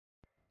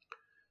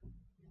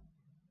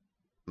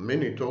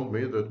Many told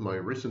me that my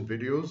recent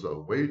videos are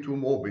way too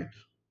morbid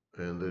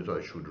and that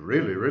I should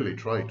really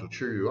try to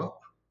cheer you up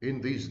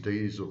in these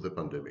days of the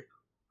pandemic.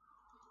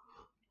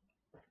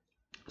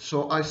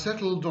 So I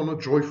settled on a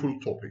joyful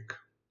topic: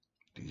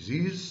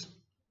 disease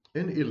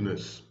and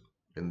illness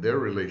and their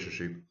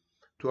relationship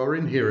to our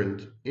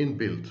inherent,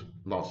 inbuilt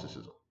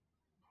narcissism.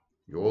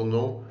 You all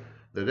know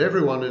that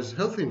everyone has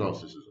healthy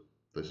narcissism.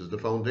 This is the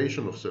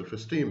foundation of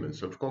self-esteem and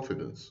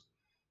self-confidence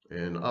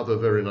and other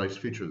very nice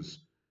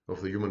features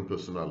of the human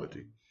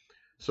personality.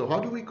 So how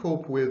do we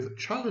cope with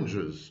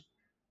challenges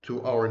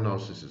to our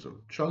narcissism,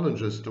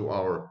 challenges to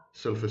our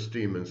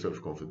self-esteem and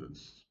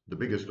self-confidence? The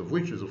biggest of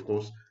which is, of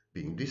course,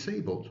 being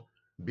disabled,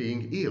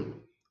 being ill,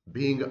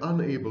 being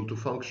unable to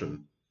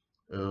function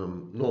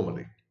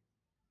normally.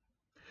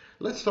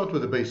 Let's start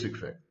with a basic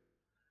fact.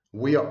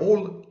 We are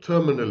all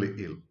terminally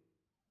ill.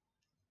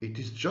 It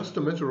is just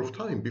a matter of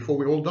time before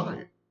we all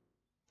die.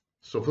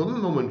 So from the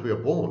moment we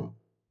are born,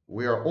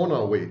 we are on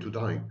our way to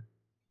dying.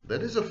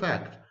 That is a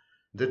fact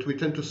that we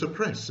tend to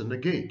suppress and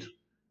negate.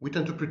 We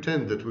tend to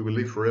pretend that we will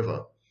live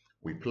forever.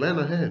 We plan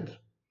ahead.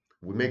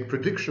 We make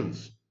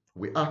predictions.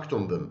 We act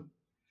on them.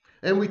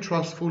 And we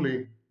trust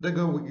fully that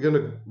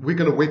we're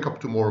gonna wake up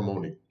tomorrow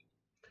morning.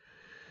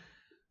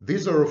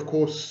 These are, of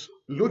course,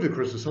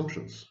 ludicrous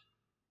assumptions.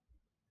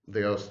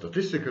 They are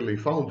statistically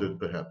founded,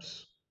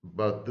 perhaps,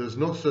 but there's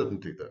no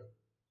certainty there.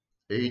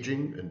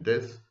 Aging and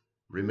death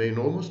remain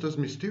almost as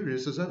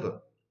mysterious as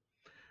ever.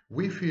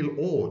 We feel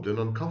awed and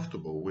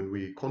uncomfortable when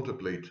we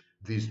contemplate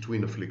these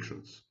twin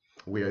afflictions.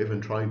 We are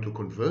even trying to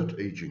convert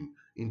aging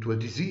into a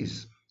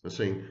disease, and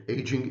saying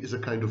aging is a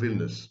kind of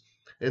illness.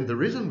 And the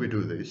reason we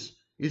do this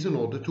is in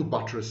order to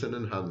buttress and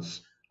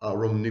enhance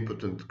our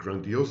omnipotent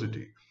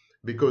grandiosity.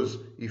 Because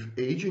if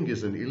aging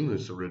is an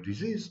illness or a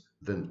disease,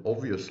 then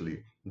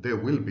obviously there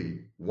will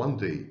be one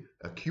day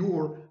a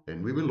cure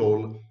and we will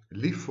all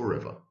live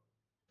forever.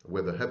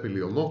 Whether happily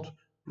or not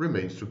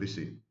remains to be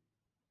seen.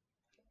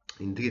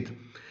 Indeed,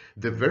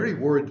 the very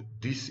word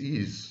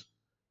disease,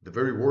 the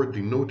very word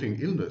denoting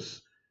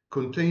illness,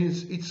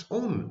 contains its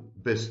own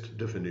best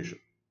definition.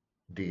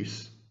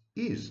 This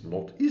is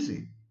not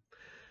easy.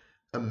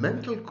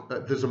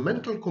 There's a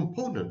mental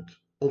component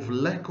of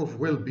lack of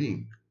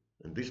well-being,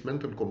 and this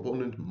mental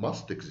component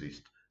must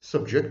exist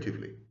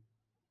subjectively.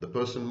 The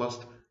person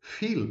must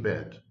feel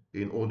bad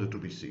in order to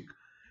be sick,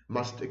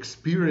 must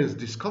experience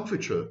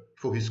discomfiture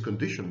for his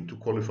condition to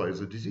qualify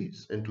as a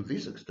disease. And to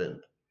this extent,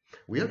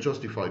 we are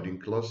justified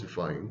in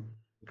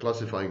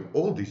classifying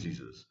all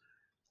diseases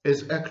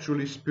as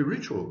actually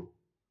spiritual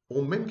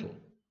or mental.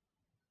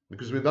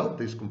 Because without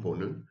this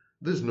component,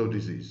 there's no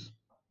disease.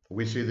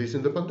 We see this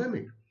in the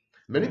pandemic.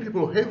 Many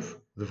people have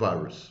the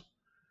virus,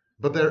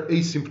 but they're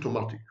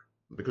asymptomatic.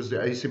 Because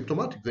they're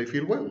asymptomatic, they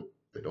feel well.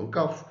 They don't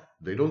cough,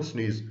 they don't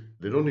sneeze,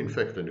 they don't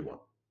infect anyone.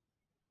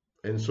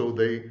 And so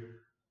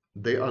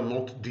they are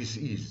not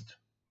diseased.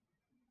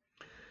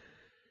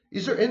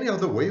 Is there any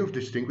other way of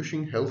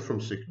distinguishing health from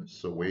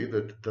sickness, a way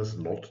that does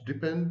not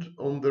depend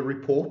on the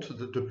report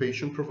that the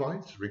patient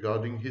provides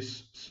regarding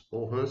his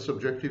or her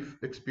subjective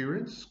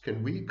experience?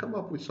 Can we come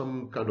up with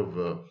some kind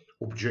of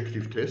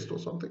objective test or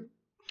something?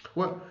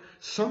 Well,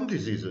 some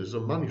diseases are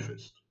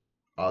manifest.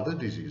 Other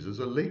diseases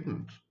are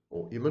latent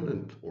or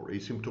imminent or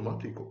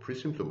asymptomatic or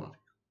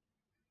presymptomatic.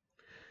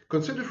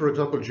 Consider, for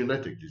example,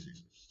 genetic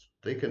diseases.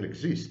 They can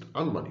exist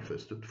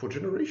unmanifested for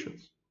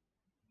generations.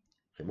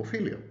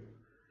 Hemophilia.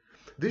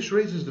 This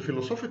raises the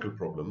philosophical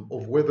problem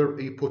of whether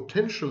a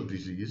potential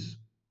disease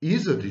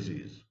is a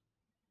disease.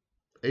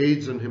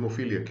 AIDS and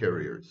hemophilia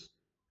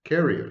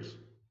carriers,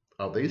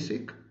 are they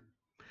sick?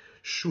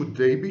 Should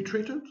they be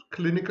treated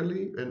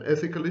clinically and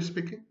ethically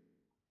speaking?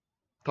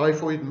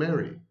 Typhoid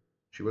Mary,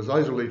 she was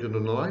isolated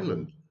on an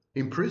island,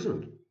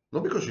 imprisoned,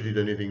 not because she did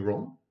anything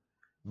wrong,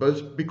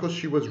 but because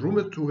she was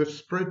rumored to have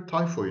spread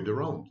typhoid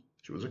around.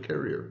 She was a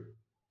carrier.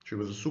 She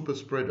was a super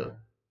spreader.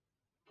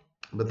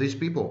 But these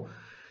people,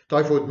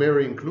 Typhoid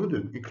Mary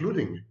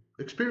including,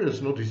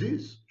 experienced no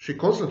disease. She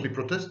constantly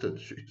protested.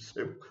 She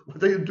said,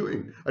 "What are you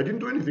doing? I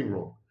didn't do anything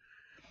wrong."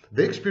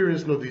 They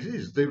experience no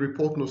disease. They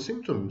report no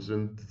symptoms,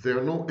 and there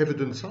are no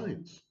evident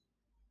signs.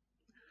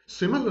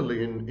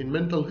 Similarly, in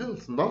mental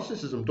health,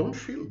 narcissism don't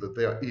feel that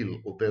they are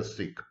ill or they're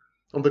sick.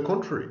 On the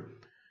contrary,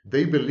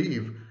 they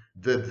believe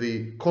that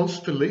the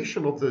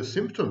constellation of their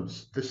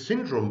symptoms, the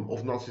syndrome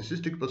of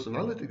narcissistic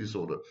personality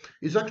disorder,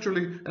 is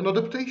actually an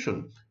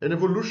adaptation, an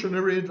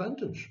evolutionary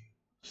advantage.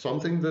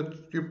 Something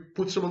that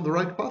puts them on the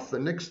right path, the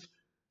next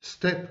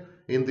step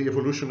in the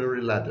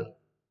evolutionary ladder.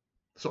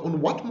 So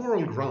on what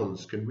moral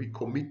grounds can we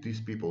commit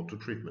these people to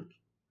treatment?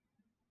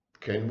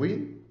 Can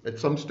we, at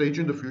some stage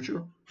in the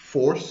future,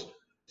 force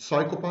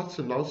psychopaths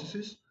and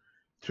narcissists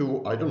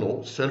to, I don't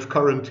know,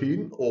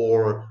 self-quarantine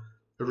or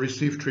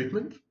receive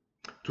treatment?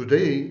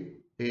 Today,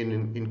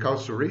 in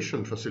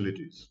incarceration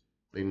facilities,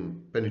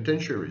 in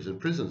penitentiaries and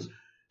prisons,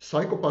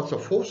 psychopaths are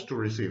forced to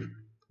receive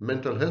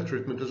mental health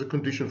treatment as a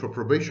condition for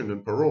probation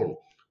and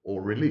parole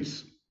or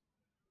release.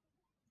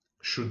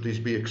 Should this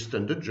be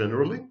extended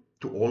generally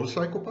to all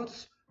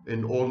psychopaths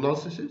and all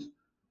narcissists?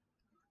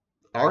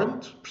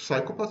 Aren't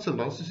psychopaths and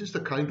narcissists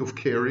a kind of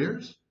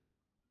carriers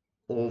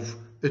of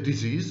a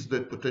disease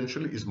that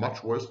potentially is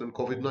much worse than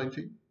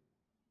COVID-19?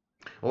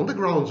 On the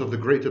grounds of the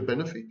greater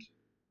benefit,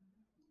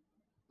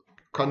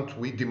 can't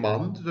we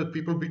demand that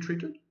people be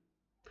treated?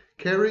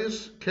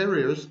 Carriers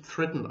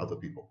threaten other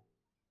people.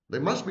 They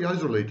must be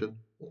isolated,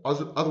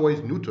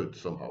 otherwise neutered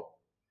somehow.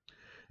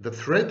 The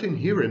threat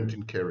inherent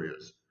in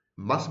carriers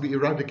must be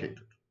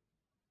eradicated.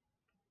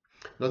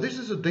 Now, this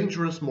is a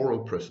dangerous moral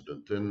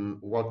precedent,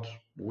 and what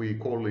we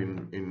call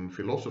in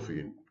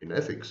philosophy, in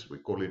ethics, we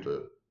call it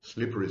a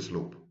slippery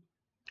slope.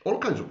 All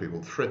kinds of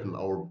people threaten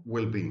our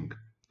well-being.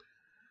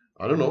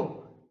 I don't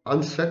know,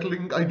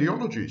 unsettling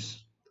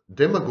ideologies,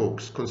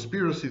 demagogues,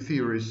 conspiracy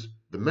theories,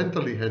 the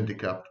mentally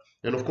handicapped,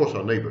 and of course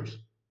our neighbors,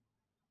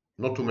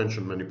 not to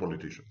mention many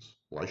politicians.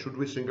 Why should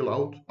we single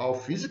out our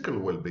physical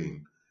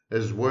well-being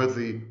as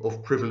worthy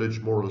of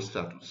privileged moral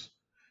status?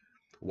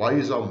 Why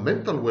is our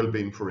mental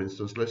well-being, for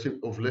instance,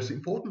 of less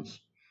importance?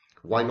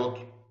 Why not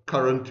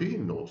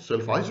quarantine or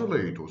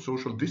self-isolate or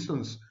social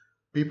distance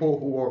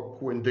people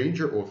who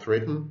endanger or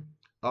threaten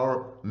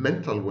our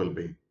mental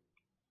well-being?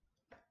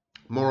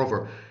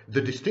 Moreover,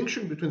 the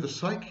distinction between the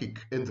psychic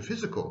and the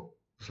physical,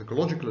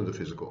 psychological and the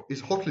physical,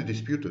 is hotly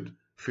disputed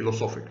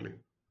philosophically.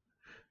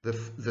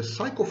 The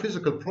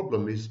psychophysical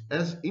problem is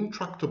as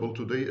intractable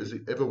today as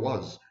it ever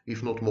was,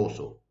 if not more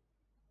so.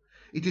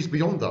 It is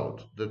beyond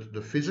doubt that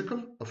the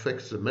physical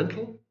affects the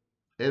mental,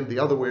 and the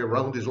other way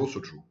around is also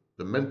true.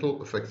 The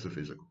mental affects the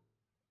physical.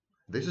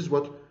 This is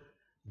what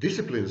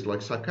disciplines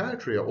like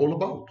psychiatry are all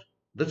about.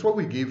 That's why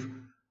we give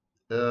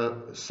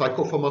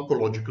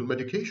psychopharmacological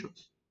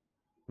medications.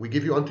 We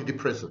give you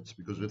antidepressants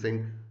because we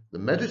think the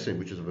medicine,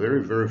 which is a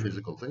very, very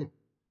physical thing,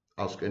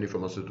 ask any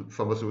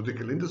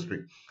pharmaceutical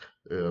industry,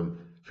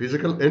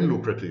 physical and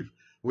lucrative.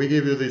 We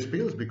give you these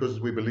pills because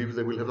we believe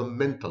they will have a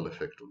mental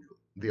effect on you.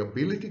 The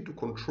ability to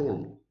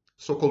control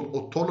so-called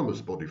autonomous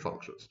body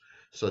functions,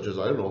 such as,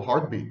 I don't know,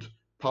 heartbeat,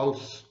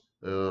 pulse,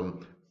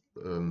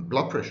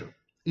 blood pressure,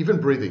 even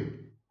breathing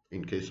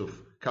in case of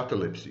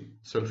catalepsy,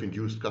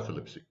 self-induced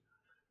catalepsy.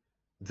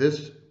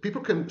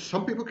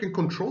 Some people can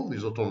control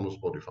these autonomous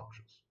body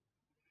functions.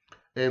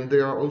 And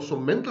there are also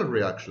mental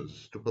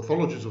reactions to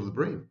pathologies of the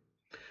brain.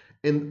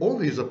 And all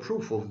these are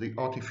proof of the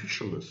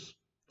artificialness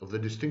of the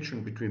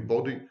distinction between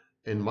body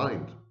and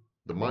mind.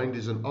 The mind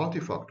is an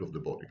artifact of the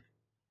body.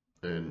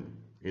 And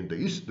in the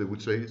East, they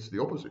would say it's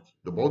the opposite.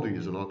 The body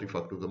is an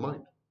artifact of the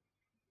mind.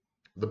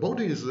 The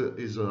body is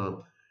a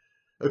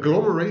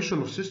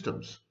agglomeration of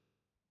systems.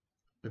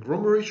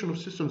 Agglomeration of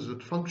systems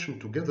that function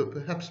together,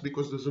 perhaps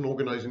because there's an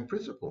organizing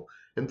principle.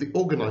 And the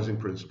organizing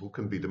principle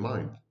can be the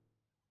mind.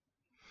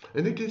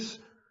 And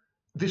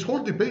this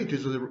whole debate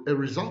is a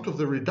result of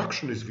the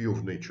reductionist view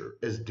of nature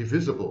as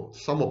divisible,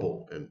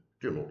 summable, and,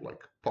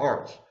 like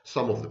parts,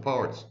 sum of the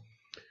parts.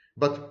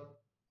 But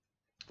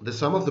the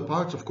sum of the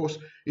parts, of course,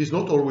 is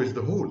not always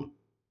the whole.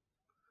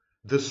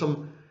 There's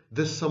some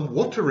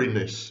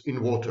wateriness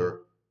in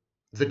water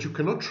that you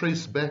cannot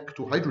trace back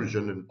to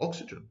hydrogen and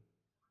oxygen.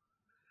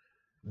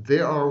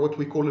 There are what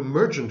we call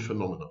emergent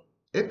phenomena,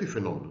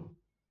 epiphenomena,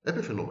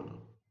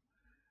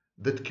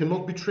 that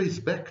cannot be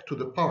traced back to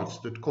the parts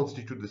that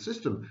constitute the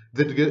system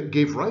that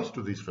gave rise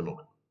to these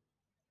phenomena.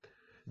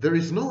 There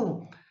is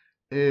no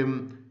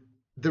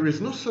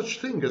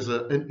such thing as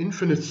an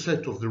infinite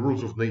set of the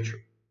rules of nature.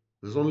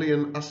 There's only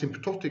an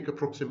asymptotic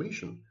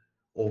approximation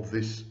of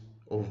these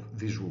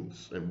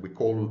rules, and we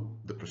call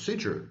the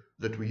procedure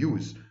that we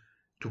use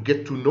to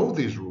get to know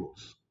these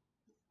rules,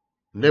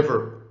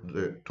 never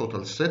the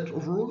total set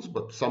of rules,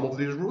 but some of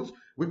these rules,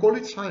 we call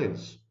it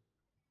science.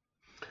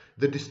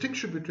 The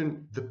distinction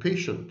between the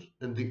patient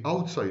and the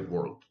outside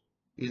world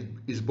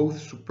is both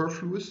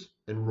superfluous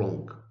and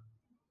wrong.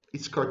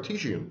 It's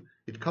Cartesian.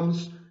 It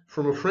comes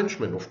from a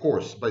Frenchman, of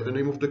course, by the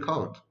name of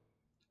Descartes.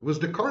 It was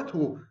Descartes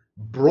who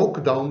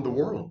broke down the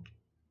world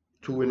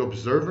to an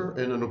observer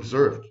and an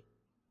observed.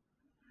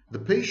 The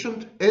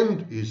patient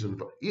and his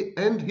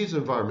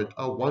environment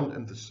are one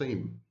and the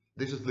same.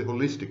 This is the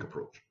holistic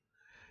approach.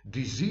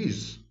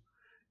 Disease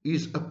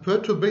is a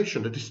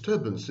perturbation, a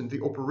disturbance in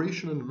the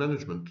operation and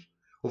management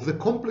of the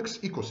complex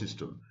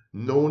ecosystem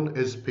known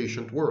as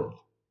patient world.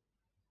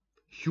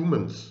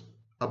 Humans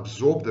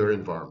absorb their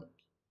environment.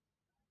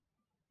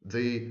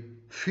 They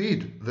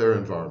feed their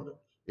environment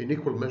in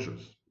equal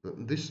measures.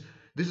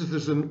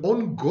 There's an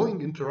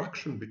ongoing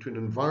interaction between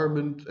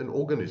environment and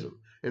organism,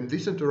 and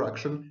this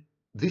interaction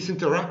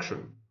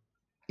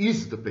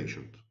is the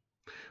patient.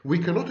 We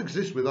cannot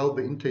exist without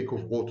the intake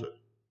of water,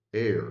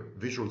 air,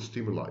 visual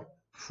stimuli,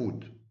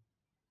 food.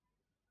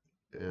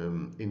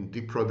 In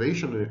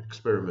deprivation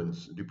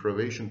experiments,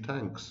 deprivation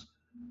tanks,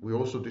 we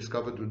also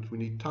discovered that we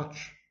need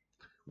touch.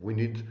 We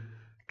need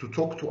to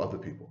talk to other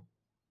people.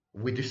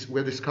 We're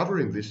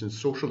discovering this in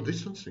social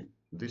distancing,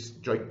 this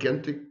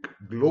gigantic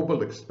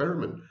global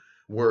experiment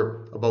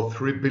where about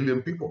 3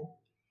 billion people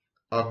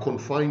are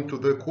confined to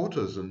their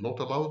quarters and not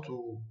allowed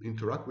to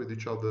interact with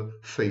each other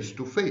face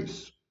to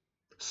face,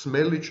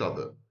 smell each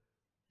other,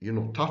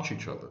 touch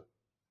each other.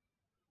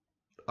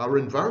 Our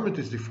environment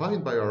is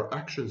defined by our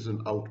actions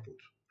and output,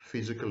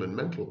 physical and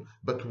mental,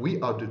 but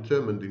we are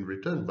determined in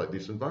return by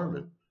this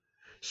environment.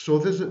 So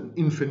there's an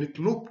infinite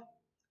loop,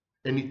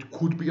 and it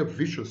could be a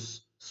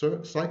vicious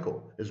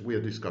cycle, as we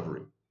are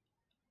discovering.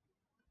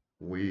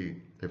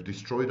 We have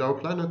destroyed our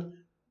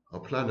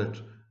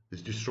planet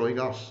is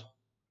destroying us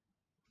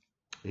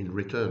in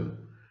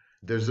return.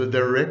 There's a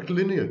direct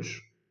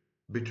lineage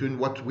between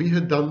what we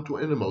had done to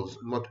animals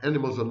and what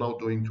animals are now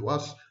doing to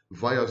us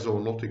via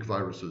zoonotic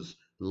viruses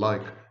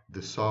like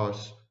the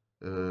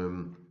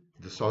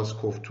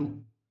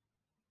SARS-CoV-2,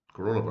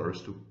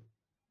 coronavirus 2.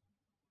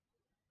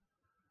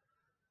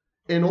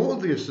 And all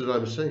this that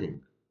I'm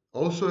saying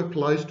also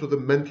applies to the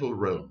mental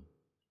realm.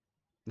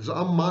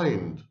 Our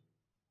mind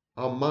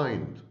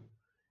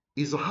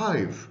is a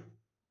hive.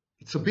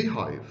 It's a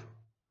beehive.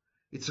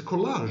 It's a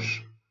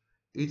collage.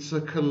 It's a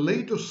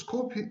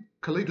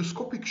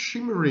kaleidoscopic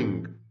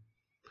shimmering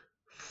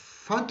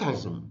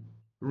phantasm,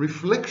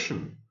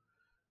 reflection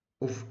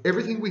of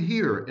everything we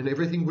hear and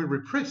everything we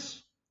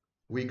repress,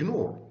 we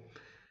ignore.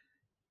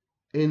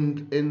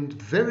 And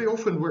very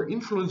often we're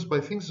influenced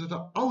by things that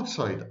are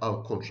outside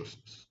our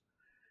consciousness.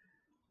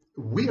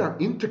 We are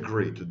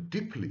integrated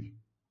deeply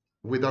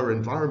with our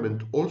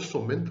environment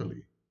also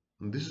mentally.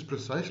 And this is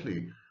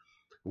precisely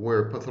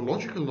where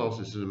pathological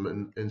narcissism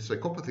and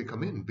psychopathy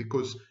come in,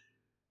 because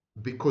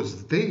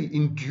they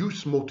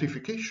induce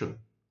mortification.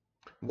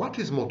 What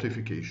is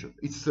mortification?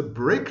 It's the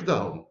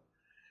breakdown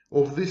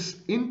of this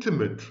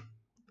intimate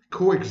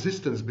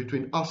coexistence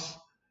between us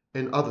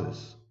and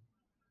others.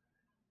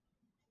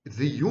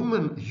 The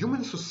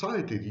human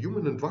society, the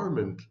human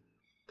environment,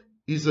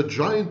 is a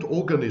giant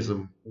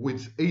organism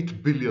with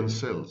 8 billion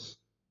cells.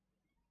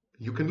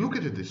 You can look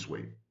at it this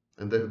way.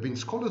 And there have been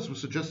scholars who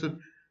suggested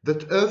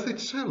that Earth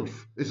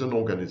itself is an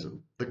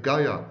organism, the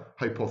Gaia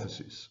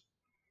hypothesis.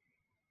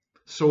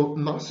 So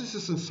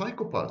narcissists and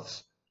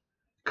psychopaths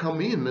come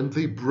in and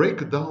they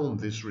break down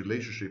this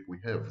relationship we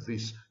have,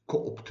 this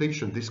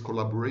cooptation, this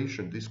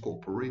collaboration, this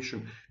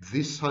cooperation,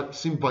 this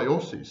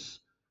symbiosis,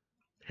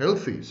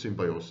 healthy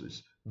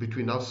symbiosis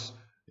between us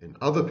and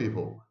other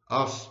people,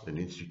 us and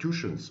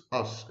institutions,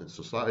 us and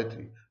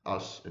society,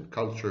 us and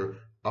culture,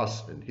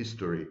 us and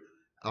history,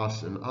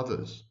 us and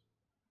others.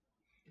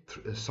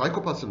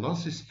 Psychopaths and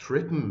narcissists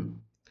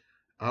threaten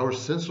our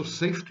sense of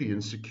safety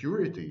and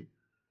security.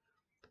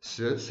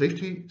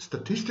 Safety,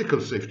 statistical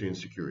safety and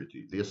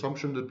security, the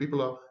assumption that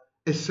people are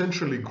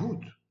essentially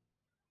good,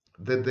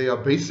 that they are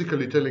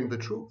basically telling the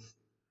truth,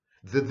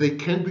 that they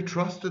can be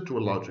trusted to a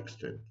large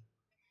extent,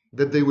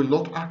 that they will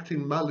not act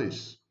in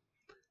malice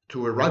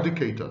to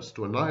eradicate us,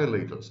 to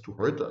annihilate us, to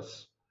hurt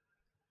us.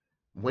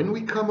 When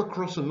we come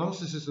across a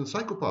narcissist and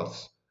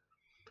psychopaths,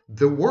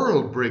 the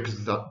world breaks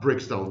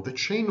down, the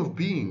chain of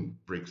being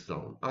breaks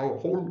down, our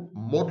whole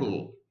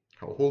model,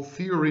 our whole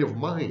theory of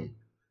mind,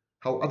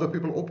 how other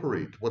people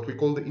operate, what we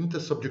call the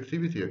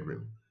intersubjectivity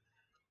agreement.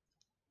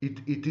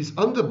 It is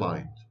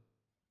undermined.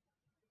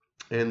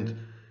 And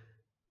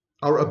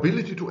our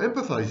ability to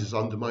empathize is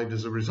undermined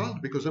as a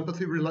result, because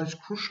empathy relies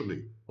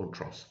crucially on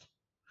trust.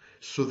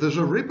 So there's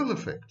a ripple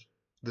effect.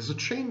 There's a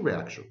chain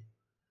reaction.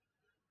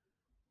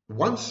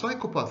 One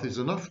psychopath is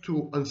enough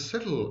to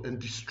unsettle and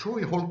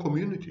destroy a whole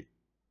community.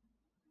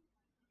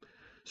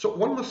 So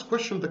one must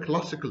question the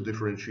classical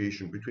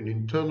differentiation between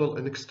internal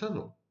and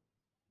external.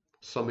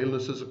 Some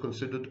illnesses are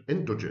considered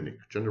endogenic,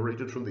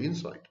 generated from the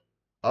inside.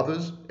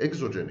 Others,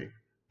 exogenic,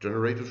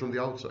 generated from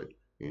the outside,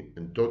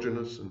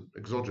 endogenous and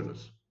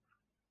exogenous.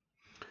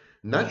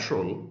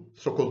 Natural,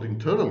 so-called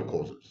internal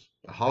causes,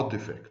 a heart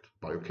defect,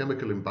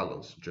 biochemical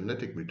imbalance,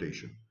 genetic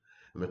mutation,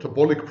 a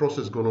metabolic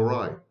process gone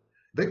awry,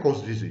 they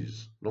cause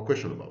disease, no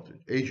question about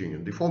it. Aging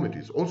and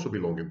deformities also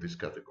belong in this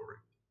category.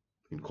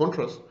 In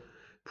contrast,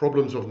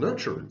 problems of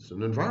nurturance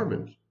and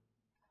environment,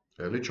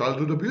 early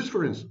childhood abuse,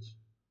 for instance,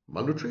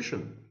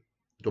 malnutrition,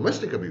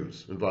 domestic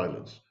abuse and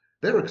violence,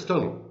 they're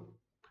external.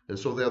 And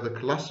so they are the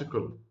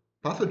classical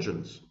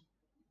pathogens.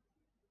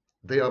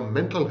 They are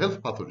mental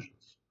health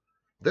pathogens.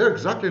 They're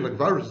exactly like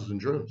viruses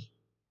and germs.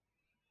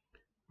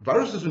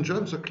 Viruses and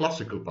germs are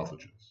classical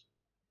pathogens,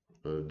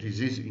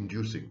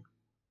 disease-inducing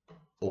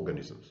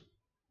organisms.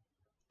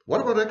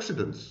 What about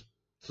accidents?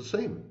 It's the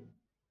same.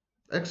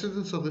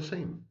 Accidents are the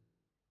same.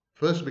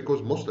 First,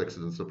 because most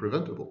accidents are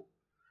preventable.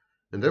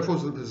 And therefore,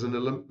 there's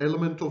an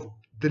element of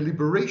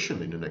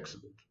deliberation in an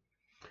accident.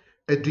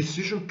 A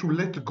decision to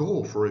let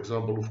go, for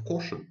example, of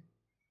caution,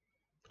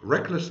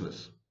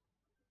 recklessness.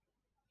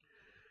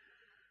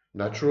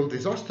 Natural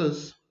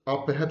disasters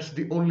are perhaps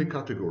the only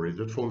category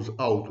that falls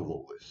out of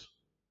all this.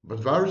 But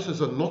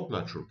viruses are not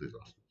natural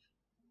disasters.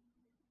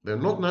 They're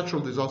not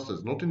natural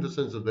disasters, not in the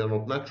sense that they're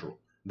not natural.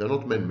 They're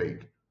not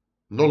man-made.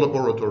 No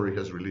laboratory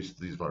has released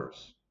these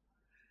viruses.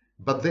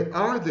 But they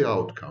are the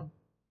outcome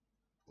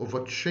of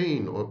a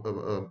chain,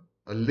 or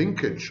a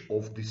linkage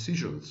of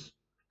decisions,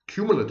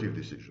 cumulative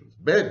decisions,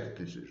 bad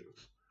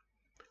decisions,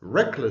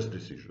 reckless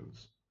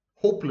decisions,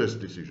 hopeless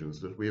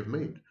decisions that we have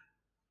made.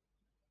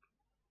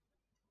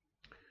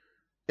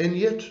 And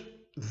yet,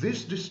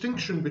 this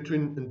distinction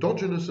between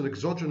endogenous and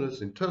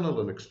exogenous, internal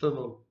and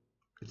external,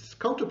 it's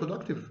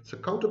counterproductive. It's a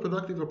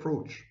counterproductive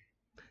approach.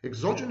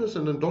 Exogenous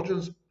and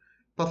endogenous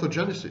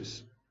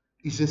pathogenesis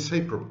is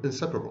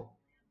inseparable.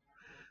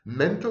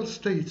 Mental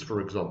states,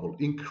 for example,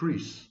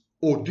 increase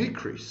or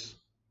decrease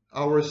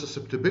our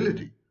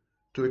susceptibility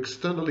to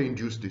externally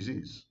induced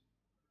disease.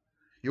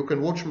 You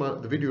can watch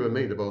the video I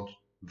made about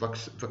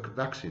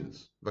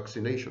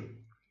vaccination.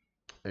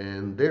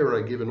 And there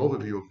I give an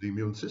overview of the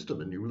immune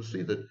system, and you will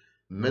see that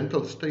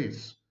mental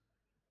states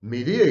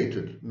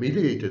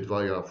mediated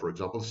via, for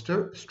example,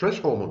 stress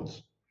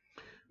hormones,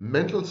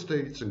 mental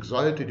states,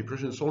 anxiety,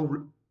 depression, and so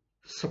on,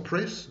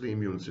 suppress the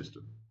immune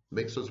system,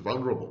 makes us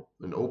vulnerable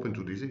and open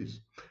to disease.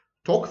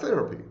 Talk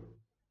therapy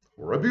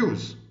or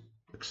abuse,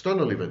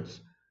 external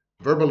events,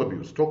 verbal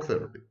abuse, talk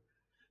therapy,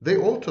 they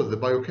alter the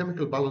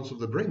biochemical balance of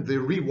the brain. They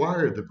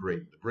rewire the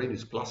brain. The brain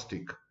is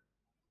plastic.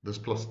 There's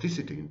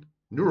plasticity,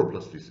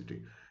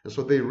 neuroplasticity. And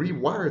so they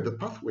rewire the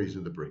pathways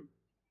in the brain.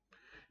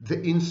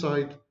 The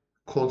inside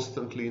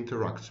constantly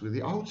interacts with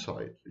the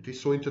outside. It is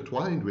so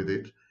intertwined with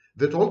it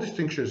that all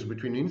distinctions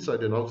between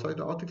inside and outside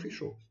are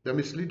artificial. They're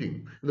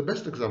misleading. And the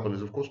best example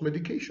is, of course,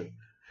 medication.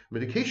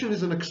 Medication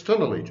is an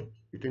external agent,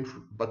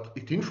 but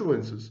it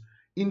influences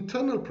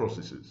internal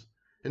processes,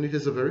 and it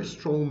has a very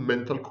strong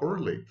mental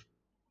correlate.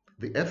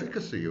 The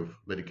efficacy of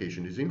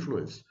medication is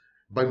influenced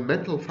by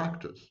mental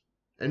factors,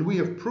 and we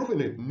have proven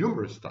it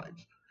numerous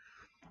times.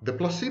 The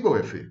placebo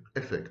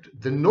effect,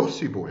 the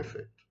nocebo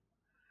effect.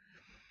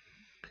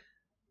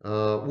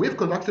 We have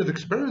conducted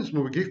experiments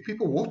where we gave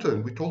people water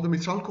and we told them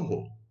it's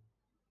alcohol.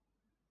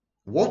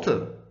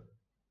 Water.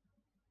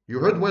 You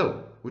heard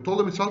well. We told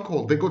them it's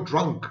alcohol. They got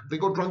drunk. They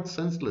got drunk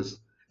senseless.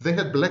 They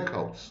had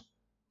blackouts.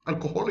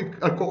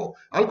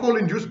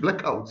 Alcohol-induced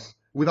blackouts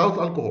without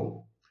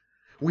alcohol.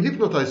 We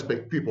hypnotize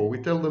people. We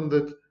tell them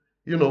that,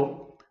 you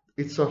know,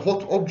 it's a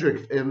hot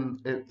object,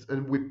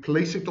 and we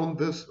place it on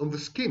the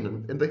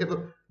skin, and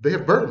they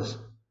have burns,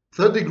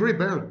 third-degree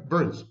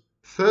burns,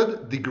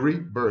 third-degree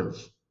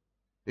burns,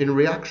 in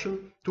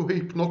reaction to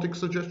hypnotic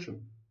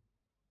suggestion.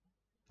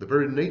 The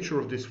very nature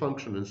of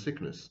dysfunction and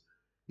sickness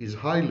is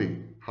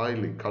highly,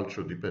 highly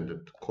culture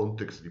dependent,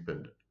 context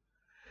dependent.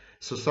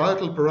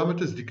 Societal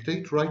parameters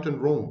dictate right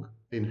and wrong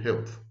in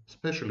health,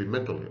 especially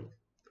mental health.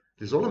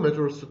 It is all a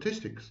matter of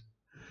statistics.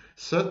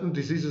 Certain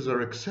diseases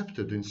are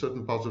accepted in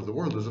certain parts of the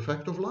world as a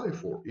fact of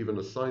life, or even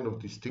a sign of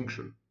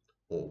distinction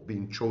or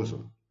being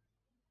chosen.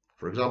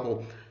 For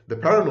example, the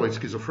paranoid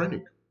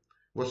schizophrenic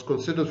was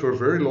considered for a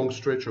very long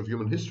stretch of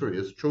human history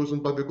as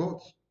chosen by the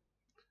gods.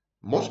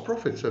 Most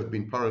prophets have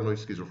been paranoid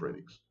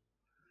schizophrenics.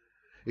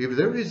 If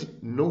there is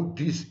no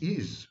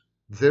disease,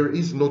 there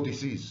is no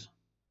disease.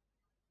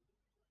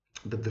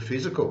 That the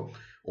physical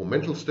or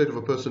mental state of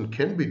a person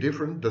can be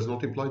different does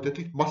not imply that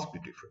it must be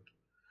different,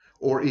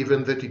 or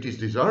even that it is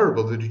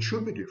desirable that it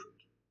should be different.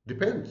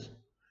 Depends.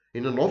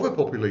 In an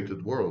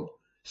overpopulated world,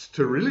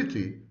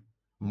 sterility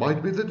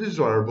might be the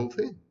desirable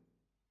thing.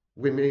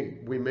 We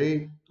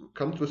may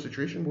come to a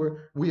situation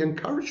where we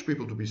encourage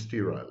people to be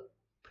sterile.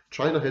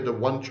 China had a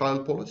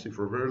one-child policy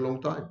for a very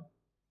long time.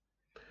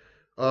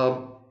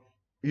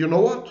 You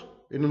know what?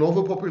 In an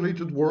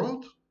overpopulated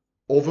world,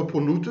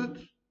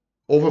 overpolluted,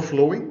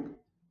 overflowing,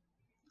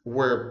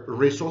 where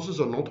resources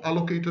are not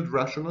allocated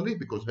rationally,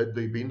 because had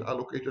they been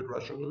allocated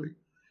rationally,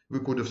 we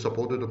could have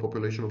supported a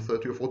population of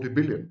 30 or 40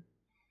 billion.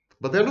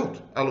 But they're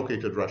not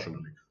allocated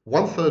rationally.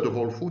 1/3 of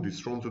all food is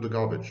thrown to the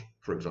garbage,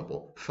 for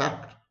example.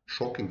 Fact,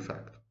 shocking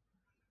fact.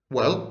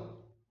 Well,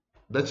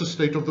 that's the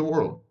state of the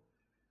world.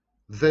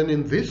 Then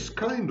in this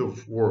kind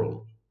of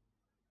world,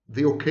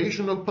 the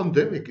occasional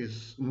pandemic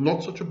is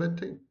not such a bad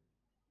thing.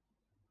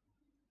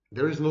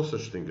 There is no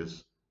such thing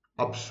as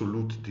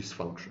absolute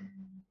dysfunction.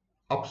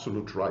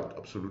 Absolute right,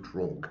 absolute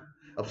wrong,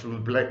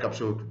 absolute black,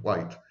 absolute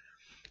white.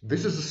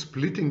 This is a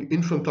splitting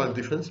infantile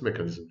defense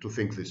mechanism to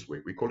think this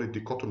way. We call it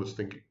dichotomous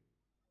thinking.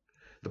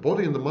 The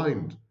body and the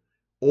mind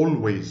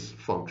always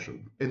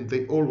function, and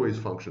they always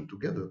function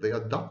together. They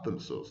adapt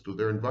themselves to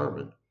their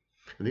environment.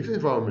 And if the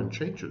environment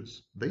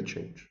changes, they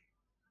change.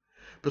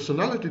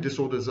 Personality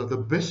disorders are the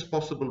best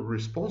possible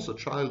response a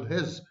child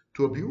has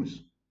to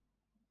abuse.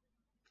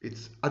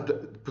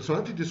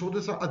 Personality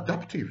disorders are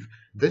adaptive.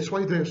 That's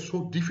why they're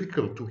so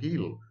difficult to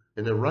heal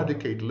and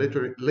eradicate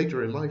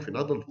later in life, in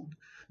adulthood,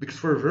 because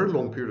for a very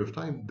long period of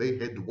time they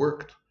had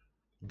worked.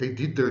 They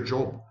did their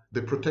job.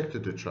 They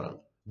protected the child.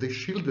 They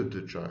shielded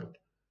the child.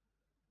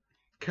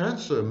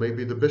 Cancer may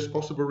be the best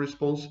possible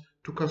response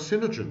to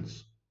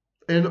carcinogens,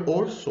 and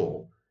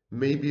also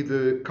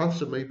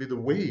cancer may be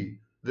the way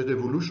that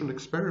evolution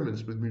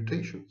experiments with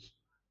mutations.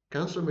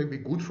 Cancer may be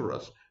good for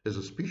us as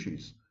a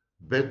species,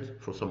 bad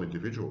for some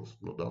individuals,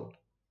 no doubt.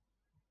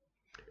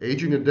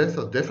 Aging and death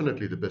are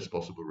definitely the best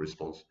possible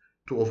response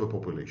to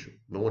overpopulation.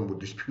 No one would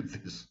dispute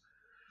this.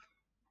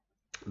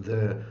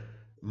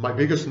 My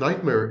biggest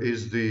nightmare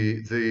is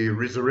the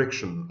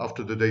resurrection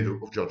after the day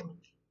of judgment.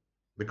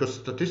 Because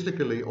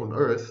statistically on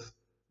Earth,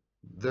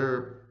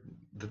 the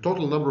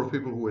total number of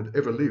people who had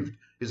ever lived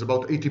is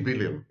about 80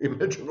 billion.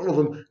 Imagine all of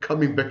them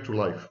coming back to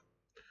life.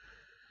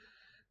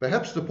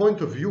 Perhaps the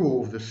point of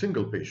view of the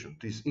single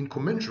patient is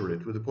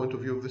incommensurate with the point of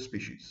view of the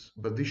species,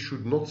 but this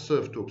should not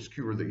serve to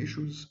obscure the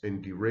issues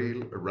and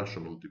derail a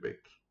rational debate.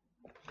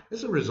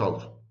 As a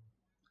result,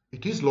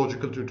 it is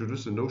logical to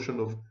introduce the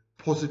notion of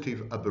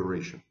positive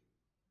aberration,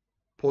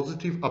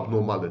 positive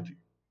abnormality.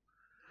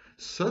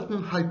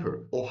 Certain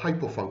hyper or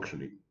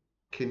hypofunctioning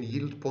can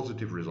yield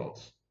positive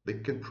results. They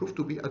can prove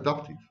to be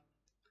adaptive.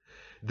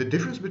 The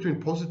difference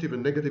between positive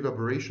and negative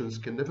aberrations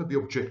can never be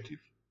objective.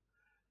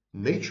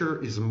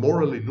 Nature is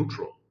morally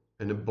neutral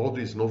and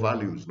embodies no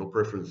values, no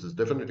preferences,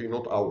 definitely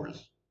not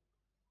ours.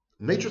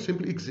 Nature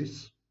simply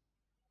exists.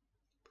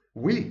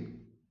 We,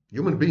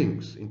 human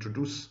beings,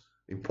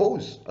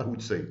 impose, I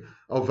would say,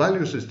 our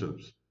value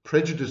systems,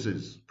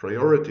 prejudices,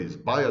 priorities,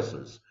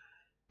 biases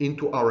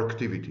into our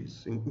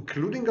activities,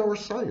 including our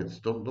science.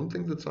 Don't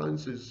think that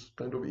science is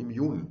kind of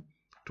immune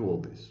to all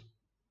this.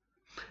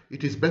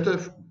 It is better,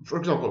 for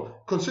example,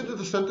 consider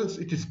the sentence,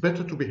 it is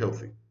better to be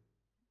healthy.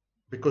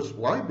 Because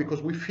why?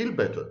 Because we feel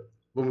better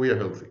when we are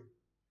healthy.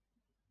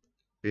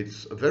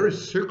 It's a very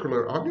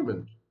circular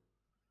argument.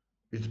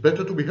 It's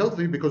better to be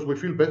healthy because we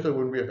feel better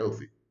when we are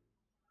healthy.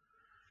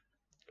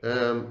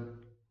 And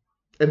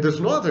there's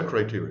no other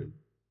criterion.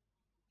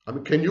 I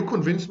mean, can you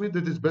convince me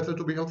that it's better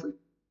to be healthy?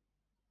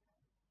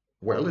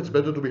 Well, it's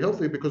better to be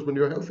healthy because when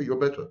you're healthy, you're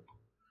better.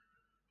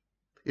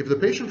 If the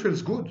patient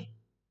feels good,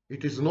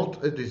 it is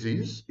not a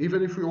disease,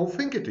 even if we all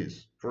think it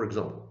is, for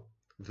example.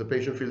 If the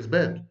patient feels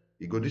bad,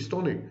 ego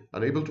dystonic,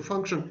 unable to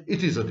function,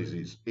 it is a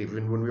disease.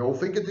 Even when we all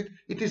think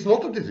it is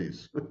not a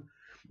disease.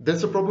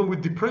 That's a problem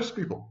with depressed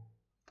people.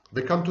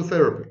 They come to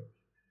therapy.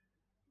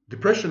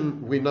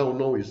 Depression, we now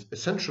know, is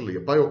essentially a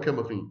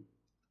biochemical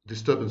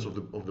disturbance of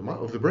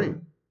the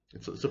brain.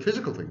 It's a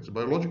physical thing. It's a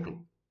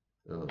biological,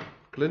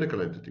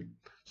 clinical entity.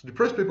 So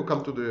depressed people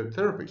come to the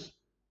therapists,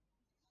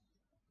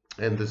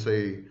 and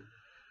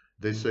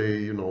they say,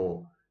 you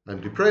know,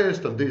 I'm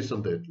depressed, I'm this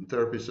and that. And the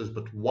therapist says,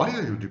 but why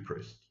are you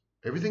depressed?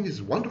 Everything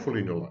is wonderful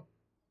in your life.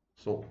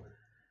 So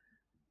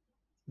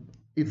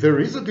if there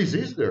is a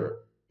disease there,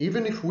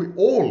 even if we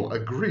all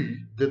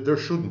agree that there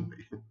shouldn't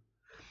be.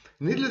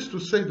 Needless to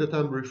say that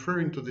I'm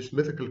referring to this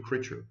mythical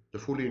creature, the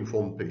fully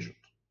informed patient.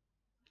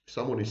 If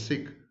someone is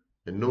sick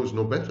and knows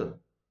no better,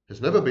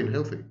 has never been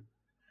healthy,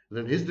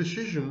 then his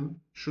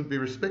decision should be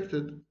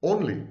respected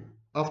only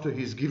after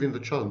he's given the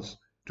chance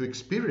to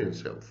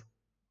experience health.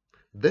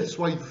 That's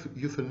why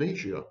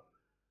euthanasia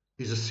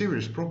is a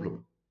serious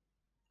problem,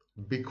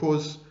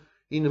 because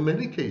in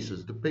many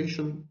cases the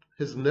patient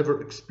has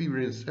never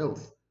experienced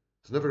health,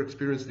 has never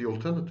experienced the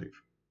alternative,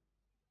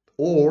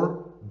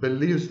 or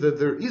believes that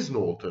there is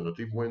no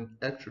alternative when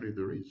actually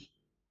there is.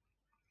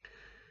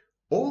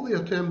 All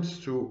the attempts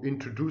to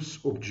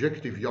introduce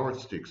objective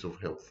yardsticks of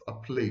health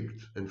are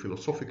plagued and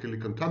philosophically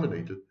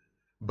contaminated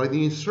by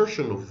the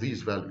insertion of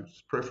these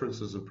values,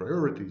 preferences and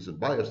priorities and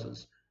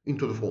biases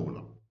into the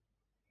formula.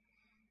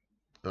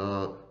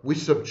 We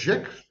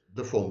subject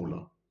the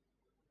formula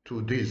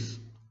to these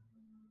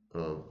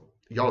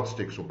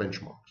yardsticks or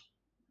benchmarks.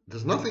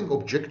 There's nothing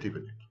objective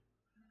in it.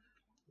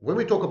 When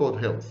we talk about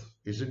health,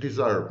 is it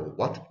desirable?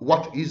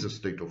 What is a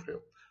state of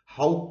health?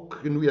 How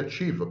can we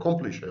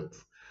accomplish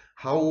health?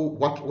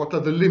 What are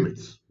the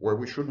limits where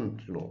we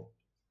shouldn't,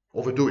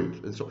 overdo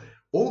it? And so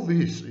all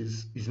this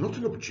is not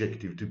an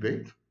objective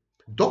debate.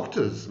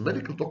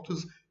 Medical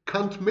doctors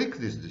can't make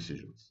these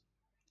decisions.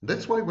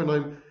 That's why when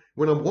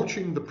I'm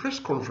watching the press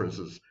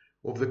conferences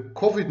of the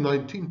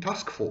COVID-19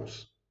 task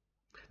force,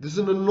 there's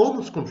an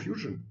enormous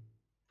confusion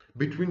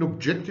between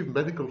objective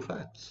medical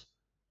facts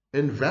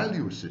and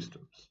value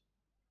systems.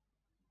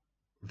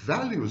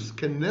 Values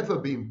can never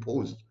be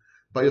imposed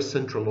by a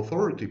central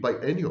authority, by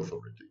any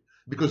authority,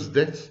 because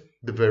that's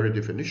the very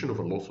definition of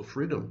a loss of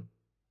freedom.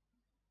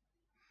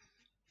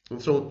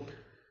 And so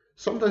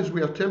sometimes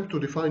we attempt to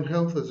define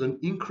health as an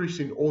increase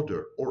in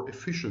order or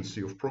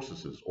efficiency of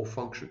processes or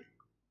functioning,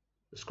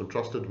 as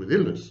contrasted with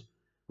illness,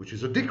 which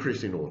is a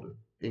decrease in order,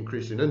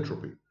 increase in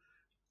entropy,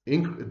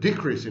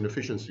 decrease in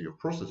efficiency of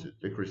processes,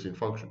 decrease in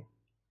function.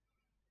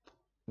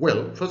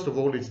 Well, first of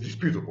all, it's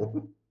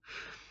disputable.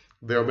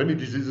 There are many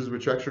diseases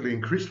which actually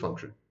increase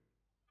function.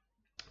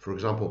 For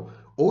example,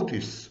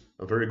 autists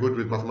are very good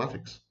with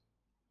mathematics.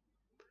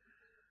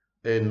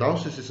 And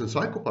narcissists and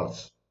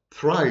psychopaths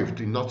thrived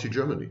in Nazi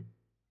Germany.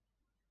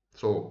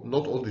 So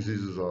not all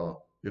diseases are,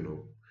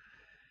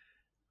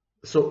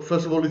 So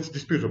first of all, it's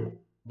disputable.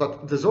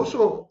 But there's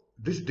also,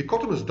 this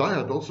dichotomous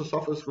dyad also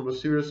suffers from a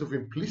series of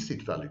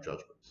implicit value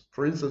judgments.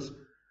 For instance,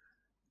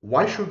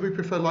 why should we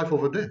prefer life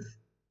over death?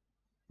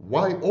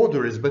 Why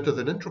order is better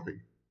than entropy,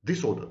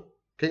 disorder,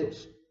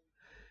 chaos?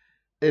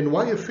 And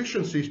why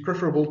efficiency is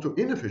preferable to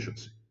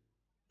inefficiency?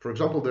 For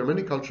example, there are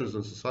many cultures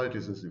and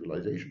societies and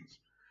civilizations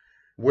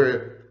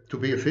where to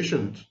be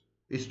efficient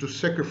is to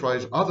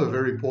sacrifice other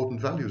very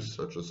important values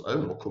such as,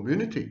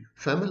 community,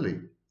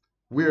 family.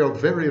 We are a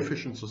very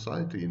efficient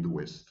society in the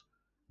West.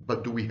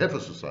 But do we have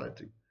a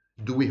society?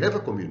 Do we have a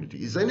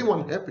community? Is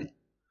anyone happy?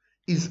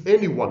 Is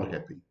anyone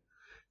happy?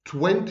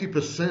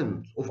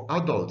 20% of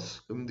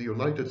adults in the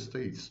United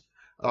States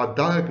are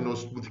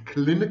diagnosed with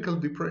clinical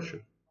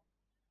depression.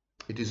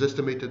 It is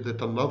estimated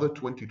that another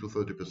 20 to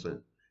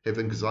 30% have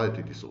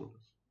anxiety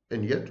disorders.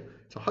 And yet,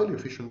 it's a highly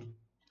efficient,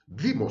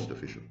 the most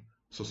efficient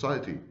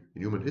society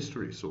in human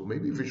history. So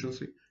maybe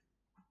efficiency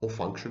or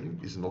functioning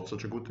is not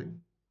such a good thing.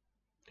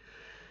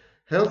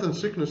 Health and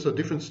sickness are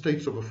different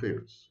states of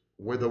affairs.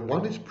 Whether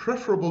one is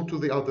preferable to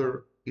the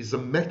other is a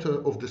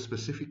matter of the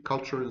specific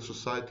culture and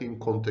society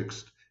and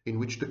context in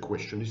which the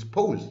question is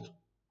posed.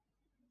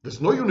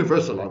 There's no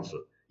universal answer.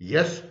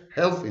 Yes,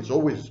 health is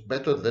always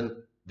better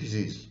than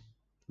disease.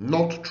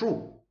 Not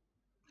true.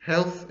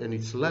 Health and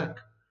its lack,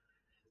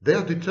 they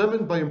are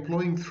determined by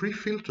employing three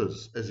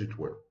filters, as it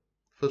were.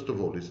 First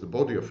of all, is the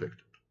body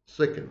affected?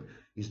 Second,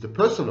 is the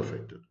person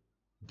affected?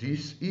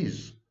 This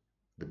is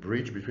the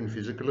bridge between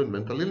physical and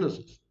mental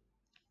illnesses.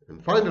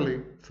 And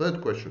finally,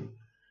 third question,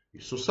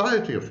 is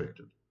society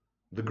affected?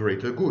 The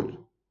greater good.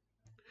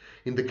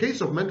 In the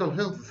case of mental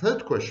health, the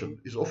third question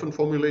is often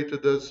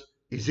formulated as,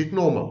 is it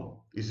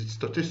normal? Is it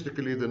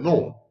statistically the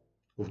norm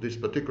of this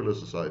particular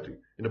society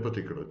in a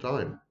particular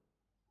time?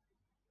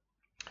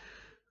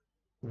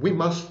 We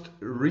must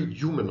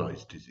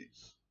rehumanize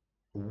disease.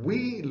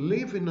 We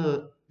live in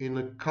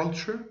a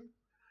culture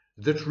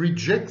that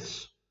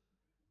rejects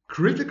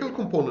critical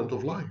component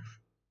of life,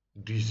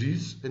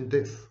 disease and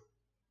death.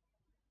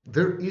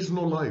 There is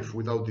no life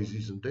without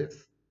disease and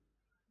death.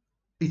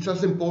 It's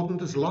as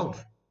important as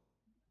love,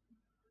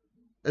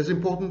 as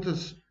important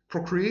as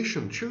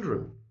procreation,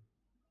 children.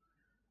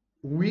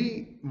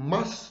 We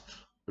must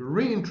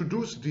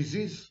reintroduce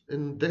disease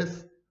and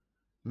death,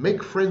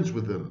 make friends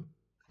with them,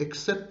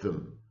 accept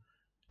them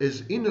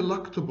as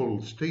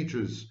ineluctable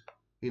stages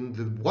in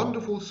the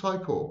wonderful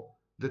cycle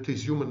that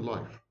is human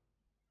life.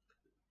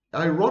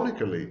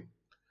 Ironically,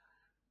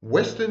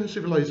 Western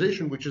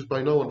civilization, which is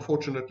by now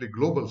unfortunately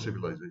global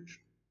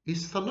civilization,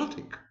 is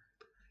thanatic.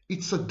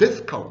 It's a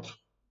death cult.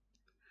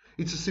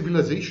 It's a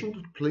civilization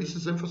that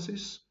places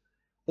emphasis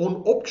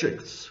on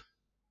objects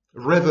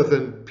rather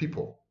than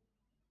people.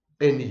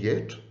 And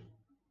yet,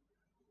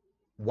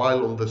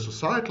 while on the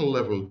societal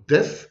level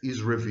death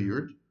is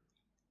revered,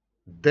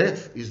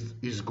 death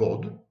is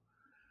God,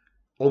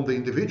 on the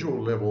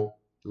individual level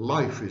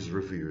life is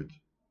revered.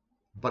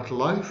 But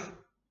life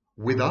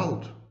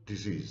without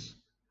disease,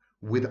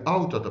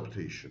 without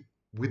adaptation,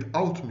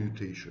 without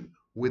mutation,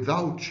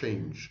 without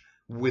change,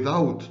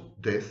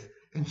 without death,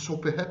 and so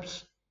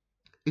perhaps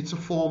it's a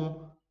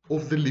form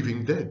of the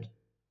living dead.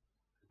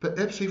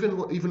 Perhaps even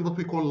what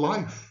we call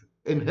life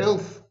and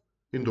health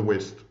in the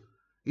West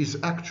is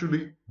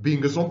actually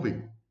being a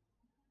zombie.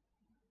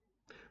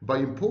 By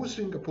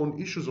imposing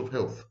upon issues of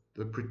health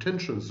the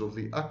pretensions of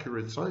the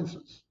accurate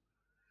sciences,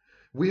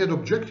 we had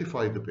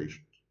objectified the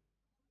patient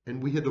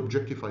and we had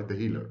objectified the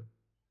healer.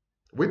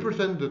 We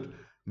pretend that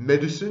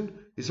medicine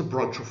is a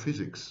branch of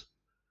physics.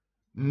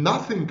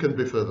 Nothing can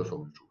be further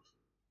from the truth.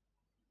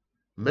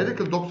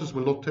 Medical doctors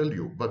will not tell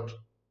you, but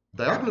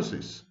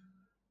diagnosis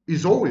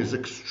is always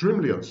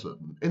extremely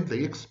uncertain, and they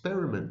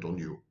experiment on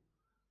you.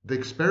 They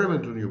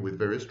experiment on you with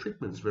various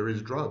treatments,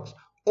 various drugs,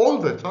 all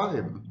the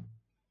time,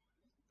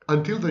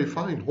 until they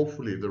find,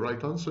 hopefully, the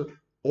right answer,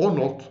 or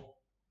not.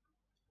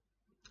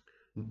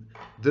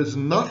 There's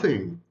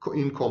nothing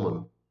in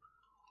common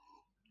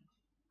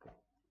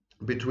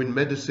between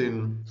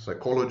medicine,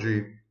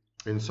 psychology,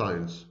 and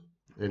science,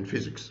 and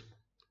physics.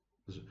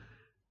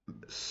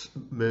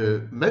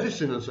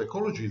 Medicine and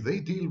psychology, they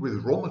deal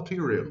with raw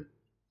material,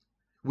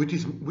 which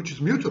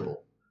is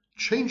mutable,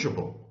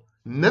 changeable,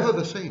 never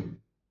the same,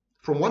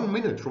 from 1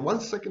 minute, from 1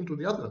 second to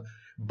the other.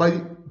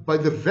 By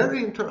the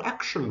very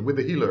interaction with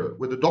the healer,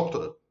 with the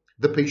doctor,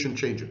 the patient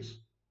changes.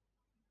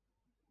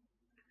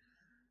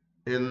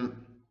 And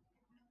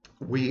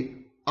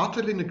we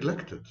utterly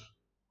neglected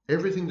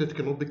everything that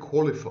cannot be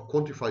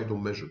quantified or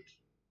measured.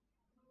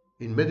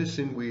 In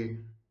medicine, we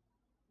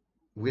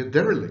are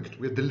derelict,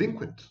 we are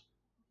delinquent.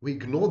 We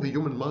ignore the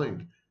human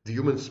mind, the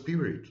human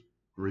spirit,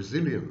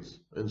 resilience,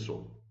 and so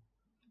on.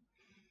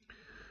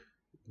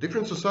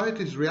 Different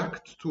societies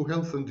react to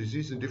health and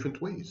disease in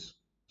different ways.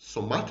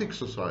 Somatic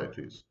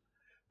societies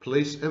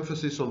place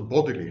emphasis on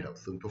bodily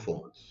health and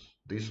performance.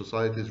 These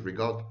societies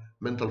regard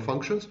mental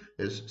functions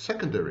as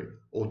secondary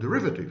or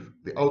derivative,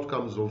 the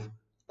outcomes of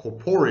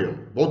corporeal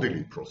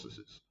bodily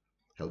processes.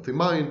 Healthy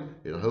mind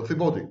in a healthy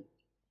body,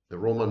 the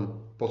Roman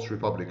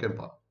post-Republic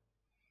Empire.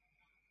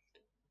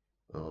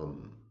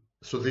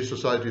 So these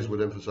societies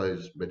would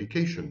emphasize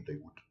medication. They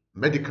would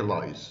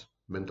medicalize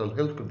mental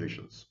health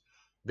conditions.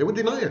 They would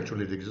deny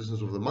actually the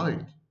existence of the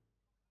mind.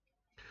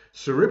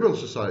 Cerebral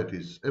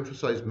societies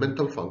emphasize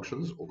mental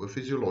functions over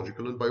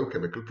physiological and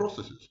biochemical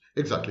processes.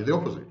 Exactly the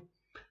opposite.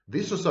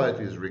 These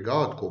societies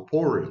regard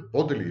corporeal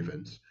bodily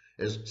events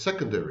as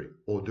secondary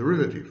or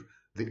derivative,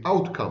 the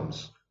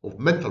outcomes of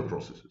mental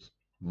processes,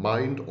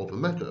 mind over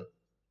matter.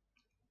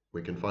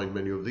 We can find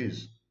many of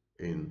these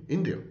in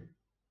India.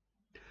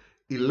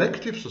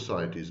 Elective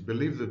societies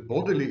believe that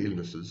bodily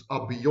illnesses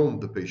are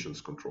beyond the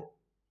patient's control,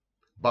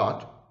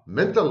 but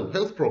mental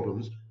health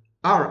problems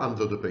are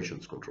under the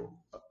patient's control.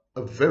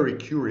 A very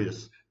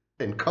curious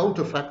and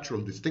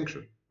counterfactual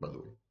distinction, by the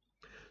way.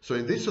 So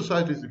in these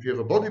societies, if you have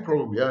a body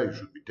problem, yeah, you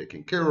should be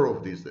taken care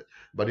of these.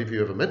 But if you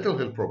have a mental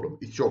health problem,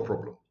 it's your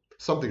problem.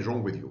 Something's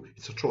wrong with you.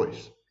 It's a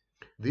choice.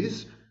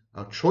 These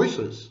are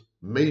choices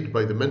made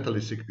by the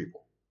mentally sick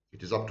people.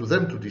 It is up to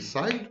them to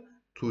decide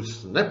to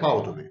snap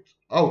out of it,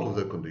 out of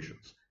their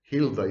conditions.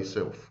 Heal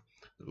thyself.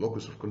 The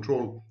locus of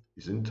control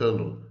is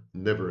internal,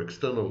 never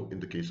external in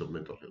the case of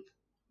mental health.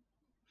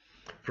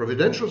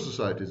 Providential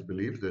societies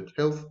believe that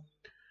health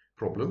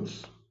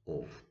problems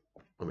of,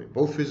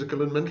 both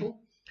physical and mental,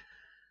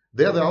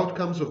 they are the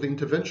outcomes of the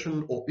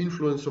intervention or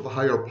influence of a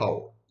higher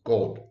power,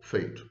 God,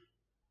 fate.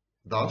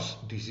 Thus,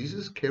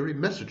 diseases carry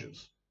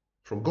messages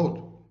from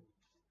God,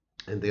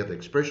 and they are the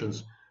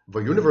expressions of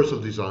a universal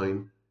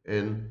design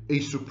and a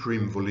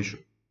supreme volition.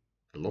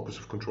 The locus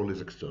of control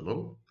is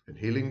external, and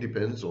healing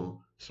depends on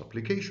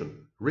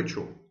supplication,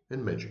 ritual,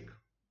 and magic.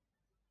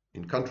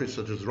 In countries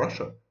such as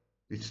Russia,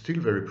 it's still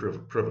very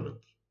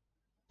prevalent.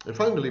 And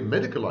finally,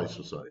 medicalized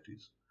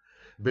societies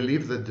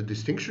believe that the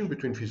distinction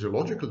between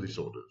physiological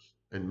disorders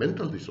and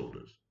mental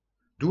disorders,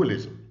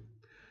 dualism,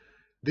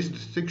 this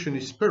distinction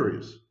is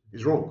spurious,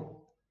 is wrong,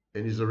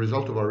 and is a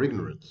result of our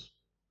ignorance.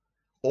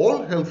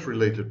 All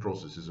health-related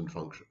processes and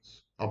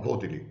functions are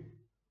bodily.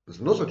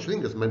 There's no such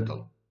thing as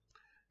mental.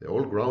 They're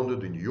all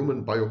grounded in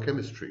human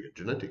biochemistry and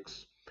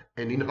genetics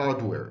and in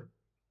hardware.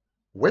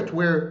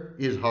 Wetware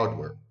is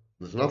hardware.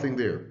 There's nothing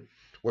there.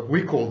 What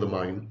we call the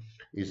mind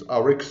is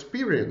our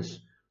experience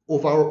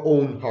of our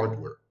own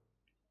hardware.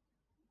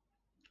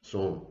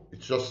 So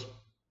it's just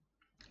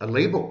a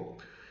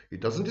label. It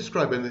doesn't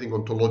describe anything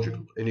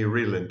ontological, any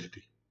real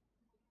entity.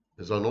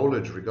 As our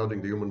knowledge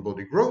regarding the human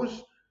body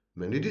grows,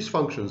 many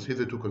dysfunctions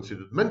hitherto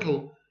considered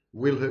mental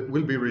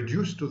will be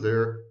reduced to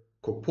their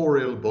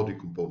corporeal body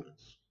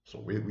components. So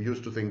we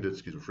used to think that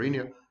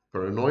schizophrenia,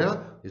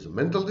 paranoia is a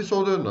mental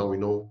disorder. Now we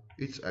know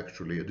it's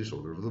actually a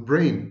disorder of the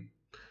brain.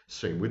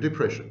 Same with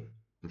depression,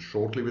 and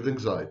shortly with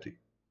anxiety.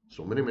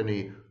 So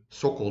many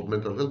so-called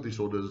mental health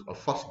disorders are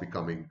fast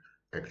becoming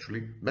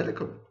actually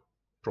medical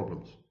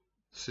problems.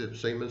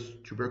 Same as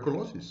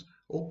tuberculosis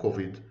or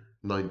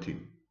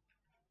COVID-19.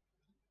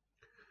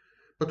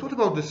 But what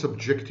about the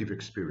subjective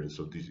experience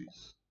of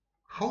disease?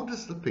 How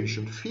does the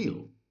patient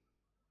feel?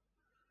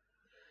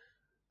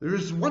 There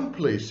is one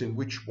place in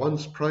which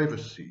one's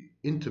privacy,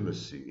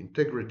 intimacy,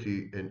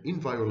 integrity, and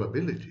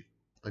inviolability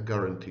are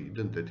guaranteed,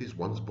 and that is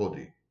one's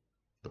body.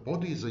 The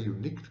body is a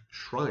unique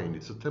shrine,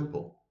 it's a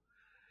temple.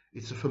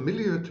 It's a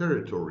familiar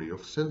territory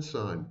of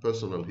sensor and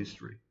personal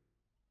history.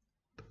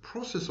 The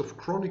process of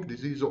chronic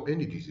disease or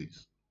any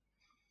disease,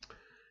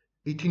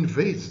 it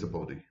invades the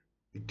body,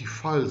 it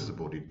defiles the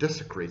body,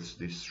 desecrates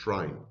this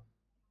shrine.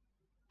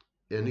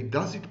 And it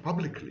does it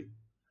publicly,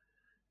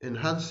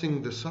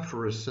 enhancing the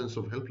sufferer's sense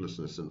of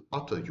helplessness and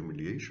utter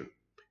humiliation.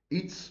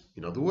 It's,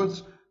 in other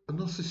words, a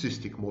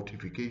narcissistic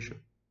mortification.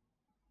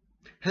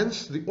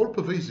 Hence the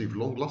all-pervasive,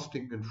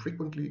 long-lasting, and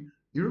frequently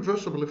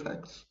irreversible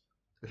effects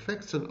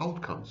and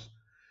outcomes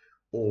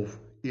of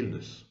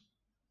illness,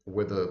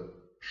 whether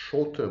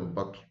short-term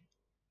but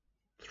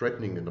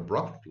threatening and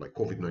abrupt, like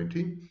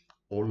COVID-19,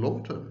 or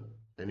long-term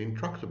and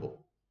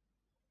intractable.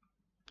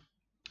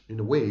 In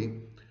a way,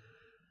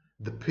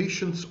 the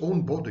patient's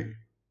own body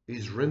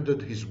is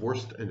rendered his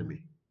worst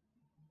enemy.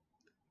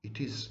 It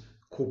is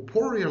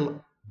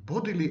corporeal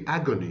bodily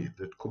agony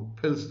that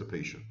compels the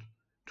patient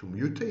to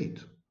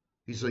mutate,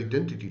 his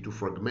identity to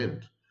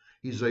fragment,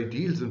 his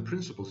ideals and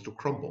principles to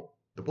crumble.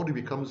 The body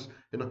becomes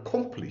an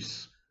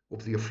accomplice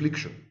of the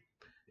affliction,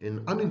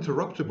 an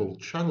uninterruptible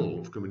channel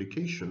of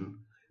communication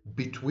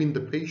between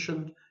the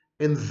patient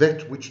and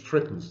that which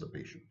threatens the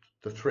patient,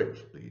 the threat,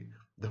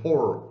 the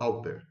horror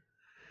out there.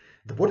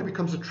 The body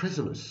becomes a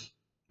treasonous,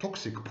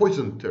 toxic,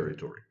 poison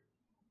territory,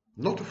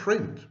 not a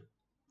friend.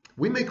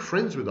 We make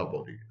friends with our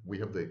body. We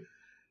have the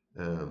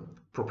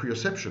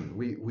proprioception.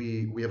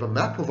 We have a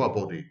map of our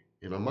body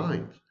in our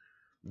mind.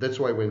 That's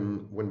why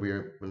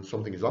when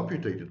something is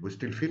amputated, we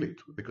still feel it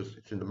because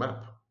it's in the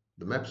map.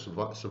 The map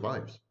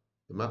survives.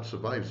 The map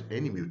survives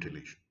any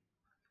mutilation.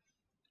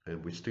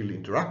 And we still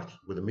interact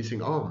with a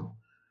missing arm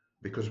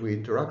because we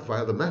interact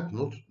via the map,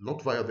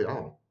 not via the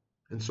arm.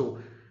 And so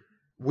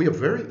we are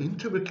very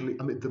intimately,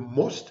 the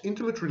most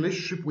intimate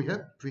relationship we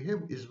have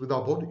is with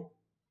our body.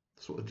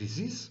 So a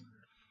disease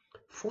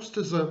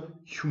fosters a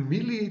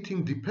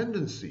humiliating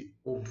dependency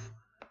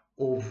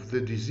of the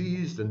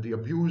diseased and the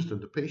abused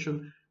and the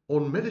patient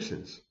on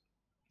medicines,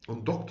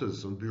 on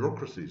doctors, on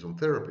bureaucracies, on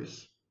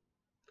therapists.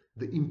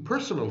 The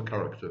impersonal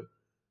character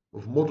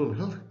of modern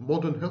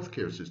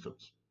healthcare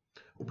systems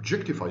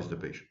objectifies the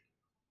patient,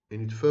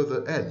 and it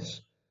further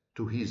adds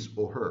to his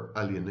or her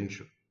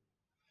alienation.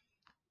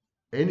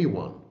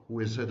 Anyone who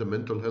has had a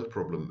mental health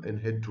problem and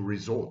had to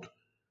resort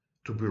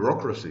to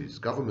bureaucracies,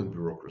 government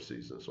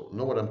bureaucracies, and so on,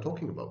 know what I'm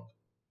talking about.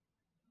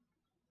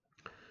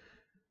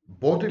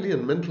 Bodily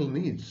and mental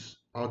needs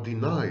are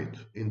denied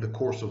in the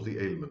course of the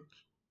ailment.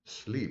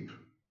 Sleep,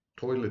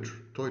 toilet,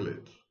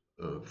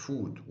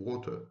 food,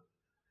 water.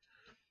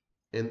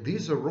 And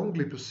these are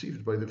wrongly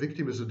perceived by the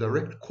victim as the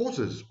direct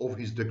causes of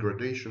his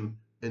degradation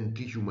and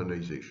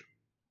dehumanization.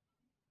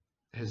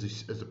 As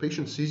the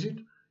patient sees it,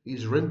 he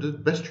is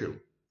rendered bestial,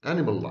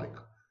 animal-like,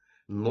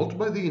 not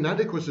by the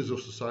inadequacies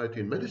of society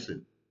and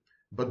medicine,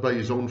 but by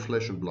his own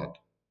flesh and blood,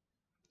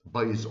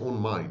 by his own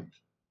mind.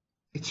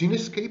 It's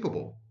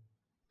inescapable.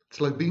 It's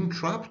like being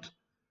trapped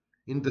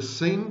in the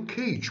same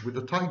cage with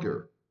a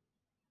tiger.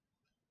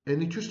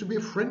 And it used to be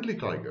a friendly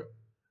tiger,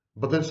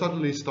 but then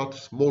suddenly it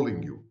starts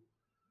mauling you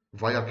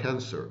via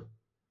cancer,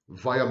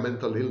 via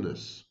mental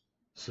illness,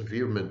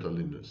 severe mental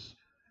illness,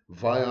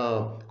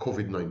 via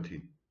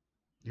COVID-19.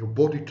 Your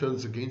body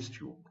turns against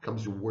you,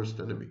 becomes your worst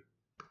enemy.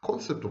 The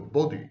concept of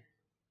body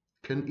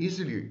can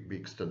easily be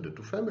extended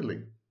to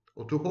family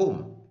or to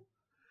home.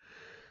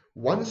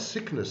 One's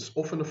sickness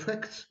often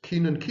affects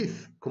kin and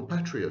kith,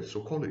 compatriots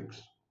or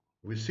colleagues.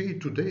 We see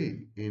it today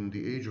in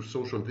the age of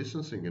social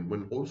distancing and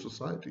when whole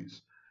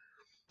societies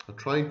are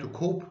trying to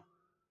cope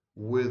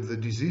with the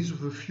disease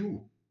of a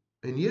few.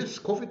 And yes,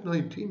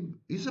 COVID-19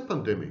 is a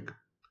pandemic,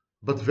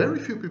 but very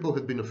few people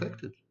had been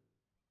affected.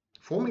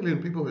 4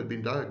 million people had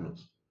been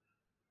diagnosed.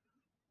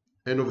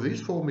 And of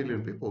these 4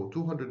 million people,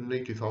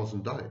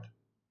 280,000 died.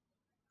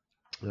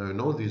 I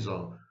know these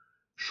are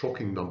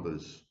shocking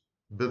numbers,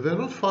 but they're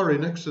not far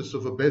in excess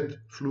of a bad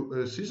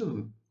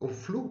season of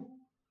flu.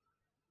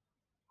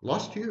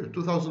 Last year,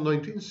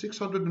 2019,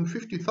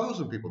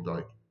 650,000 people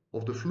died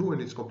of the flu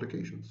and its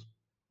complications.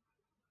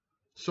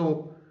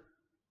 So,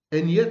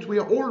 and yet we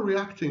are all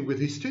reacting with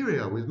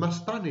hysteria, with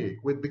mass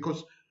panic,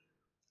 because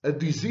a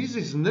disease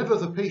is never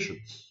the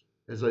patient's,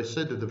 as I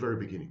said at the very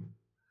beginning.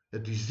 A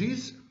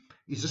disease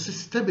is a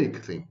systemic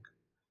thing.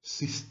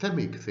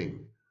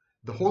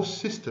 The whole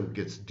system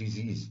gets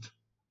diseased,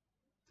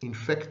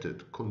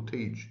 infected,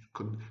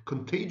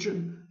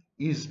 contagion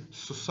is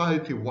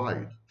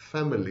society-wide,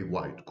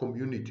 family-wide,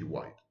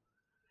 community-wide.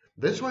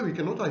 That's why we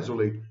cannot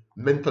isolate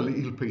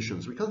mentally ill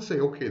patients. We can't say,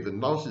 okay, the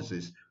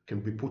narcissist can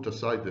be put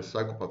aside, the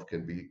psychopath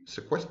can be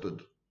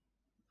sequestered.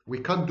 We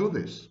can't do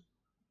this.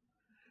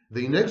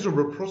 The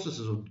inexorable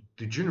processes of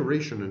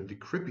degeneration and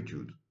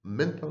decrepitude,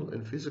 mental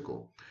and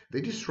physical,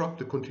 they disrupt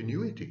the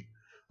continuity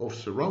of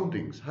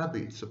surroundings,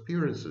 habits,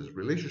 appearances,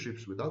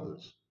 relationships with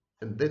others.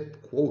 And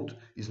that quote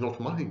is not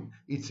mine.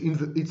 It's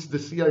the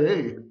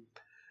CIA.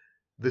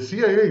 The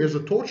CIA has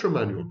a torture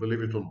manual,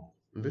 believe it or not.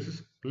 And this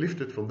is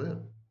lifted from there.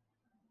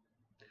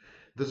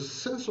 There's a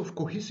sense of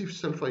cohesive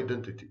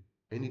self-identity,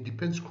 and it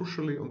depends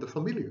crucially on the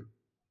familiar,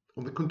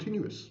 on the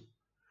continuous.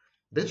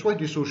 That's why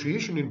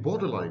dissociation in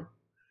borderline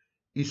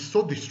is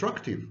so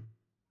destructive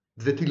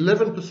that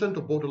 11%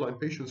 of borderline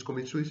patients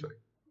commit suicide.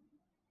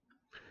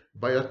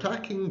 By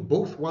attacking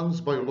both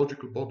one's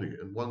biological body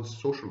and one's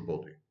social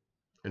body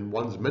and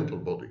one's mental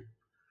body,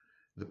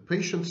 the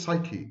patient's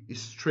psyche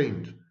is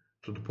strained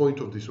to the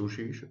point of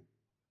dissociation.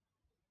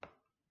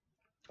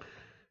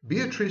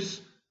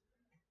 Beatrice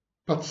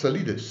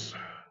Patsalidis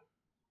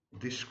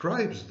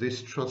describes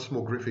this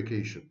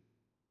transmogrification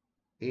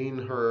in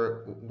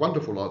her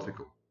wonderful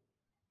article,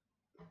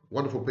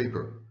 wonderful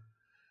paper,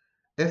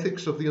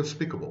 Ethics of the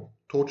Unspeakable,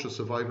 Torture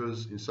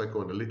Survivors in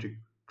Psychoanalytic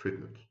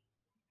Treatment.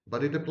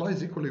 But it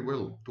applies equally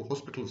well to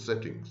hospital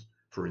settings,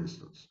 for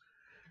instance,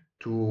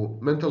 to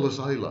mental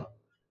asylum,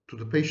 to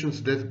the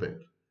patient's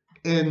deathbed,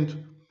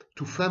 and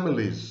to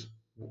families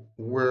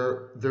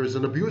where there is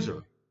an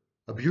abuser,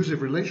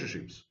 abusive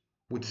relationships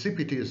with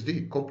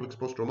CPTSD, complex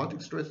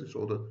post-traumatic stress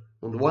disorder,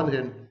 on the one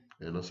hand,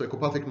 and a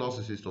psychopathic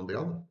narcissist on the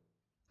other.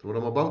 So what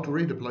I'm about to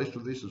read applies to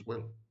this as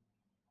well.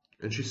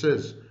 And she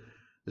says,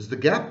 as the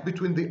gap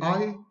between the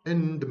I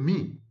and the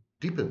me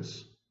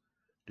deepens,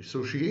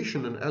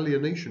 dissociation and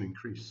alienation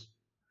increase.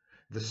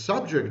 The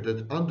subject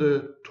that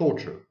under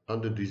torture,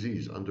 under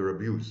disease, under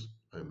abuse,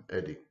 I'm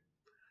adding,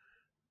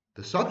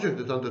 the subject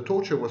that under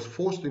torture was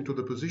forced into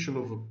the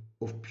position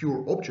of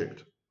pure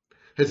object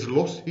has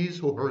lost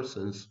his or her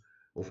sense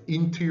of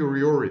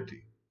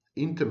interiority,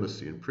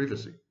 intimacy, and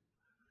privacy.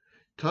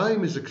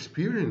 Time is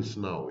experienced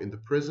now in the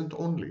present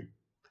only,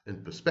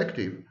 and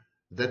perspective,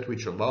 that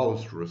which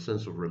allows for a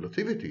sense of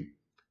relativity,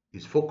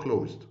 is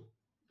foreclosed.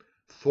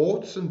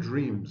 Thoughts and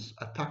dreams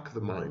attack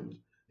the mind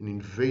and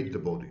invade the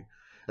body,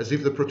 as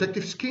if the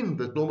protective skin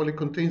that normally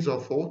contains our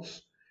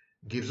thoughts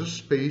gives us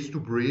space to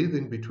breathe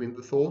in between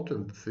the thought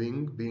and the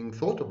thing being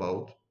thought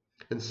about,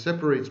 and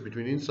separates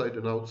between inside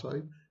and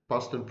outside,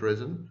 past and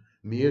present,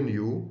 me and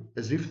you,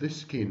 as if the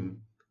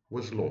skin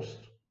was lost.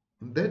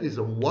 And that is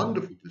a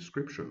wonderful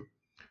description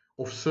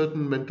of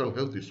certain mental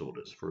health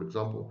disorders, for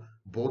example,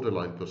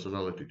 borderline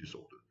personality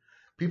disorder.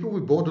 People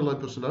with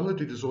borderline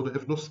personality disorder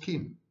have no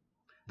skin.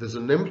 There's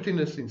an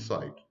emptiness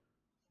inside,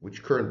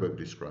 which Kernberg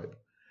described,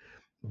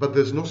 but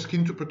there's no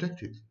skin to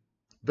protect it.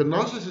 The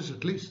narcissist,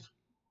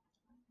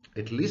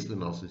 at least the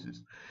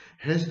narcissist,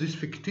 has this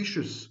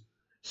fictitious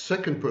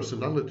second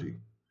personality,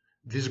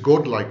 this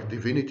godlike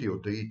divinity or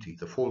deity,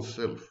 the false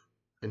self,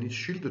 and it's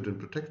shielded and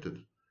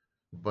protected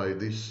by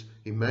this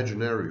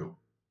imaginarium.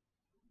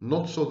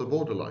 Not so the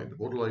borderline. The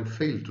borderline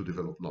failed to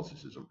develop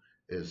narcissism,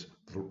 as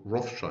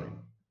Rothstein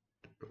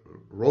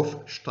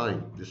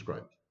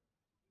described.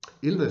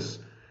 Illness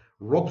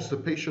robs the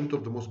patient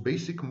of the most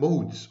basic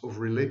modes of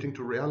relating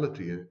to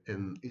reality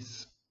and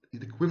is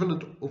the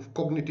equivalent of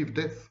cognitive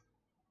death.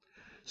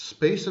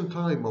 Space and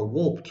time are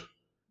warped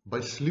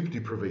by sleep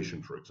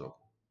deprivation, for example.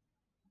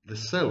 The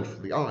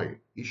self, the I,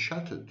 is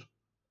shattered.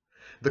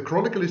 The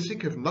chronically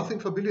sick have nothing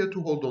familiar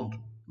to hold on to.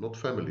 Not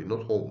family,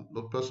 not home,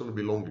 not personal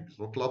belongings,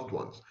 not loved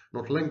ones,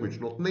 not language,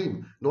 not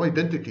name, no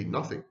identity,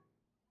 nothing.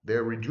 They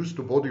are reduced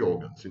to body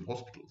organs in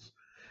hospitals.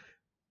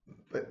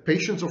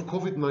 Patients of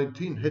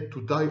COVID-19 had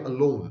to die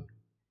alone,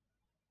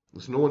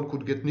 as no one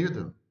could get near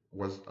them,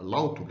 was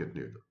allowed to get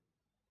near them.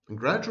 And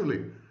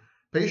gradually,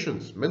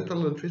 patients,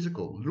 mental and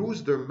physical,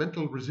 lose their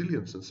mental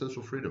resilience and sense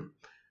of freedom.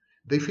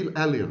 They feel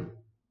alien,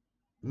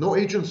 no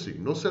agency,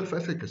 no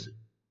self-efficacy.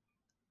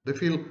 They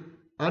feel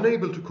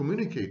unable to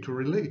communicate, to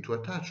relate, to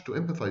attach, to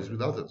empathize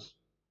with others.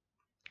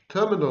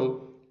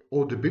 Terminal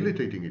or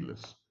debilitating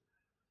illness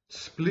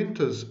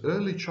splinters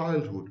early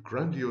childhood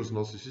grandiose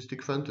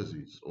narcissistic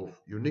fantasies of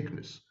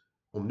uniqueness,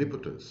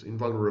 omnipotence,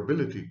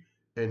 invulnerability,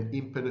 and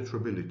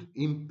impenetrability.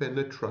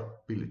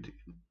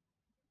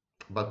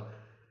 But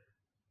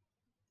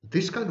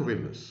this kind of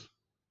illness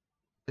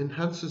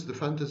enhances the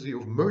fantasy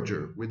of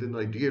merger with an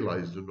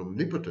idealized and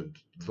omnipotent,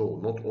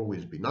 though not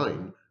always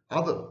benign,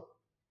 other.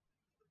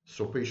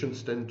 So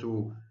patients tend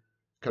to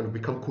kind of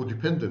become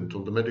codependent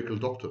on the medical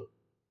doctor,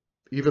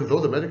 even though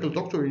the medical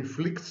doctor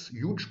inflicts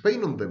huge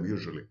pain on them,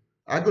 usually,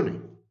 agony.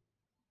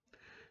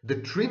 The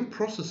twin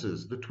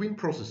processes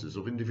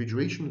of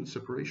individuation and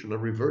separation are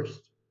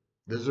reversed.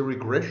 There's a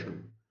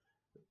regression.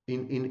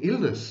 In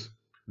illness,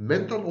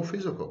 mental or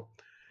physical,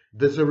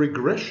 there's a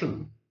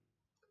regression.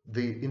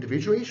 The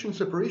individuation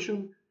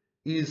separation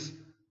is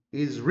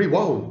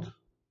rewound,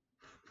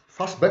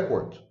 fast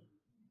backward,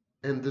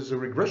 and there's a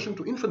regression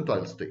to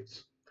infantile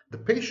states. The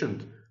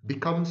patient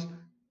becomes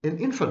an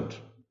infant.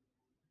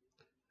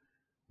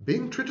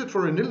 Being treated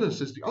for an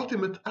illness is the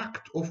ultimate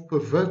act of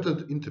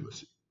perverted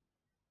intimacy.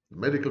 The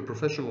medical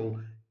professional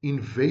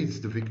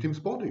invades the victim's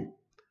body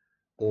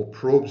or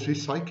probes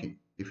his psyche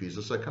if he's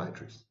a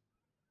psychiatrist.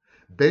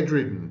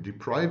 Bedridden,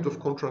 deprived of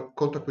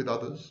contact with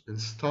others, and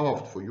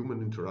starved for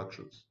human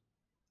interactions,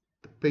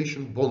 the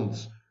patient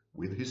bonds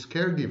with his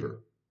caregiver.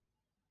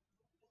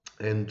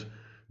 And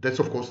that's,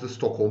 of course, the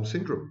Stockholm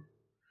Syndrome.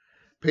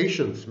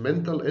 Patients,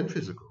 mental and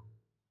physical,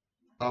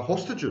 are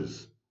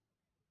hostages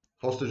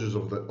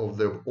of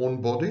their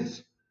own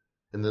bodies,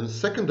 and then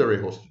secondary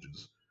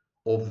hostages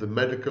of the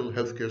medical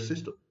healthcare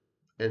system,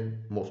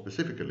 and more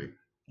specifically,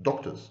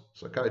 doctors,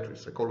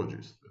 psychiatrists,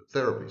 psychologists,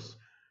 therapists,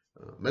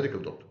 medical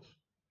doctors.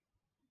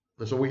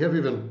 And so we have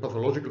even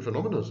pathological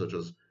phenomena such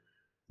as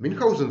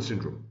Münchhausen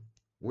syndrome,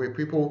 where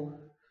people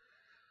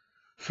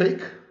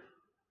fake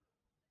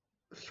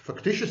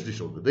factitious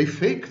disorder, they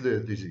fake the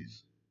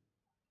disease.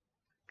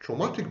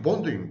 Traumatic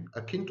bonding,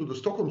 akin to the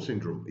Stockholm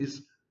syndrome,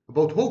 is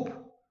about hope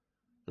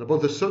and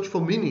about the search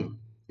for meaning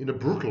in a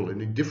brutal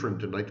and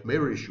indifferent and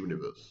nightmarish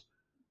universe,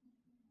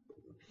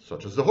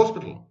 such as the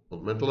hospital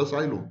or mental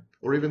asylum,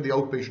 or even the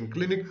outpatient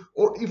clinic,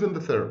 or even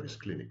the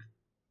therapist clinic.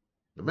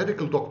 The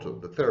medical doctor,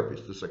 the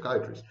therapist, the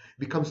psychiatrist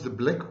becomes the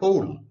black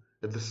hole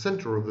at the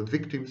center of the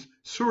victim's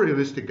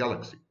surrealistic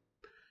galaxy,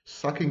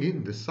 sucking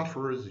in the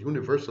sufferer's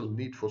universal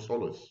need for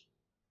solace.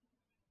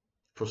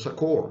 For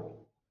Sakor,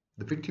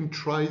 the victim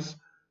tries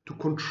to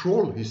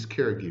control his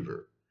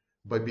caregiver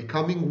by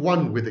becoming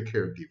one with the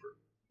caregiver,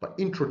 by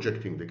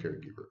introjecting the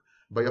caregiver,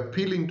 by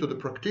appealing to the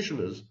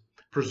practitioner's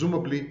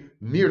presumably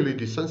merely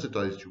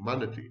desensitized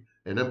humanity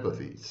and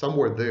empathy.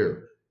 Somewhere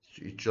there,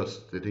 it's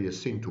just that he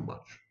has seen too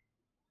much.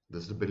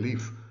 There's the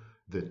belief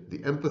that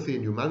the empathy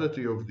and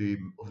humanity of the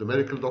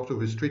medical doctor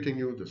who is treating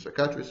you, the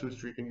psychiatrist who is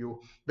treating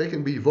you, they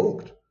can be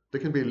evoked, they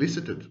can be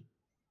elicited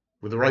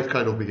with the right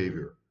kind of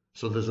behavior.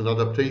 So there's an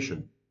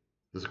adaptation,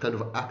 there's a kind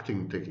of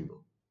acting taking on.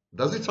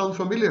 Does it sound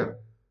familiar?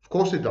 Of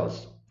course it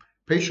does.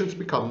 Patients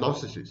become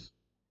narcissists.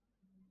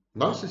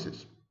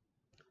 Narcissists,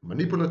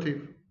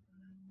 manipulative,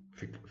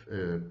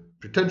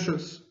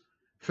 pretentious,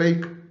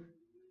 fake,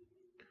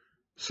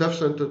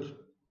 self-centered,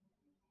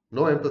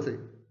 no empathy.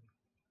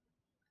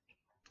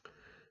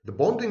 The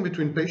bonding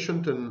between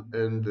patient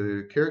and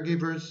the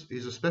caregivers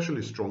is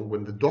especially strong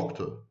when the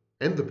doctor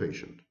and the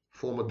patient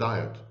form a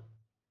dyad,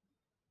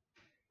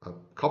 a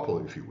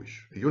couple, if you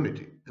wish, a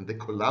unity, and they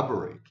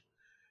collaborate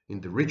in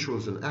the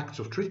rituals and acts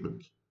of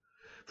treatment.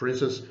 For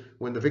instance,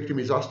 when the victim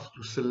is asked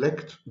to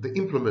select the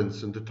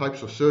implements and the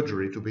types of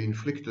surgery to be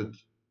inflicted,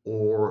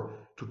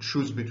 or to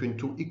choose between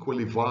two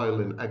equally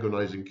vile and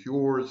agonizing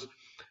cures,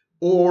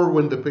 or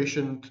when the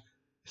patient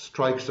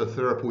strikes a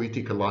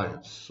therapeutic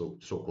alliance,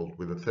 so-called,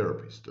 with a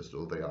therapist, as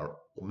though they are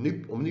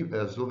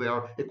as though they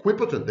are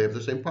equipotent, they have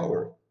the same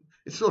power.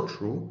 It's not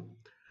true.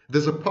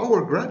 There's a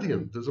power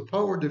gradient, there's a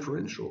power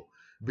differential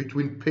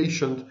between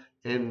patient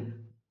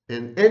and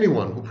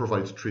anyone who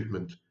provides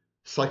treatment,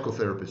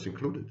 psychotherapists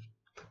included.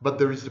 But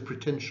there is the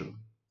pretension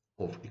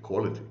of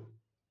equality.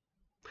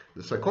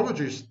 The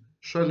psychologist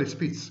Shirley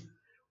Spitz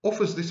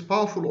offers this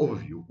powerful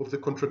overview of the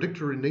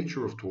contradictory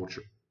nature of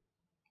torture.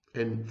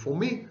 And for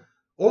me,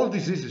 all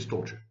disease is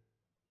torture.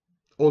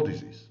 All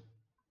disease.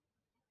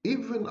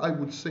 even, I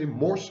would say,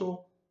 more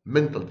so,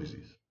 mental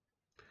disease.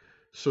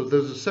 So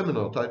there's a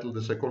seminar titled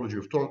The Psychology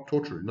of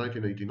Torture in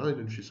 1989,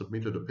 and she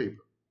submitted a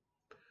paper.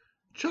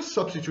 Just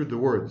substitute the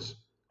words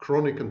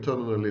chronic and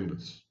terminal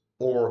illness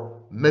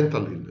or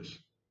mental illness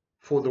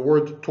for the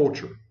word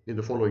torture in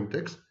the following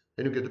text,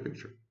 and you get a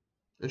picture.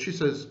 And she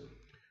says,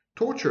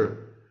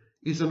 torture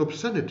is an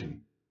obscenity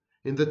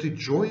in that it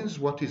joins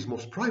what is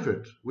most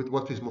private with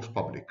what is most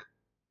public.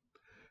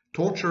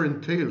 Torture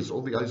entails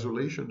all the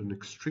isolation and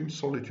extreme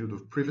solitude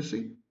of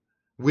privacy,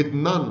 with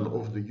none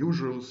of the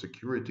usual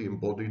security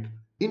embodied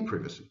in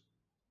privacy.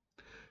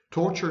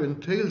 Torture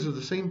entails at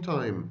the same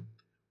time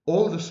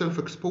all the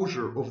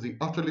self-exposure of the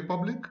utterly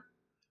public,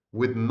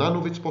 with none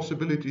of its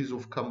possibilities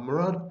of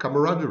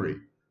camaraderie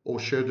or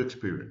shared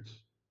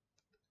experience.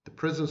 The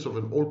presence of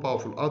an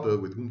all-powerful other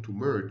with whom to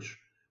merge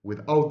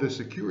without the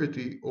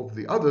security of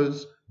the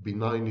other's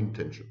benign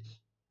intentions.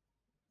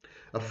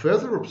 A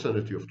further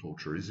obscenity of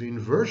torture is the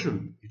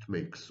inversion it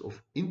makes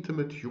of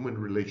intimate human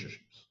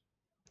relationships.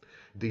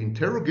 The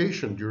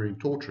interrogation during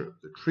torture,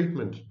 the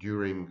treatment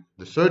during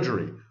the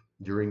surgery,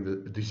 during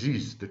the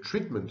disease, the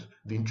treatment,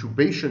 the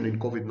intubation in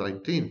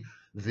COVID-19,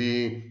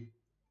 the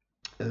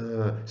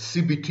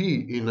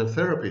CBT in a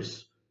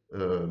therapist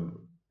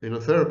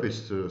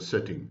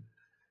setting,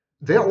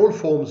 they are all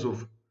forms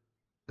of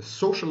a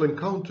social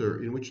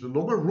encounter in which the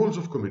normal rules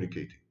of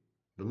communicating,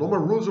 the normal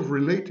rules of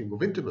relating,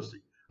 of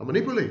intimacy, are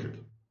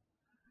manipulated.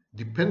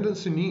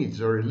 Dependency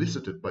needs are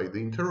elicited by the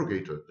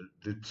interrogator,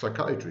 the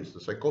psychiatrist, the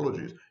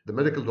psychologist, the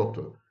medical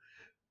doctor,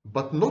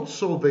 but not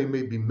so they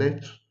may be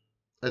met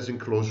as in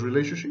close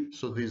relationships.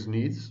 So these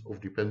needs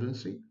of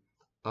dependency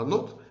are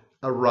not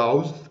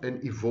aroused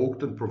and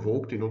evoked and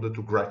provoked in order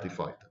to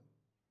gratify them,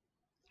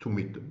 to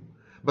meet them,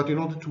 but in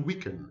order to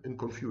weaken and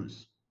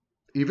confuse.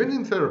 Even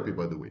in therapy,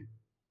 by the way,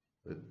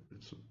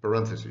 it's a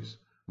parenthesis,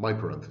 my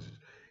parenthesis.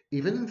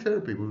 Even in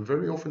therapy, we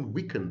very often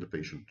weaken the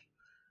patient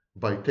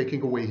by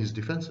taking away his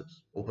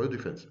defenses or her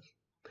defenses.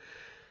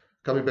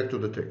 Coming back to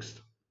the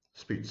text,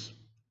 Spitz.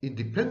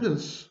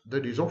 Independence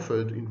that is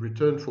offered in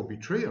return for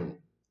betrayal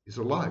is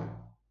a lie.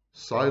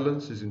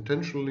 Silence is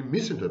intentionally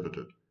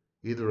misinterpreted,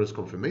 either as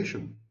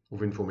confirmation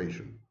of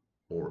information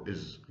or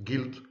as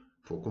guilt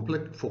for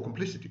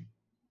complicity.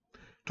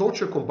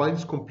 Torture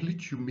combines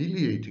complete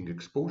humiliating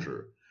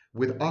exposure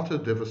with utter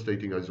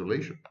devastating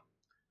isolation.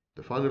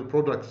 The final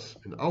products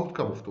and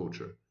outcome of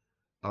torture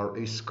are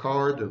a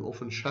scarred and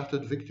often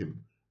shattered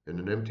victim and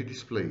an empty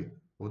display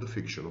of the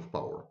fiction of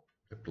power.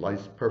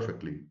 Applies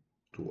perfectly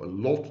to a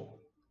lot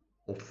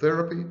of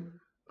therapy,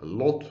 a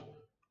lot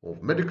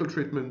of medical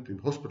treatment in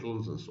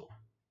hospitals and so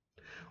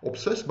on.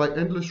 Obsessed by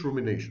endless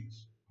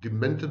ruminations,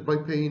 demented by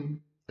pain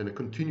and a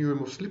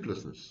continuum of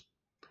sleeplessness,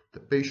 the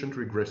patient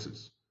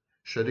regresses,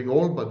 shedding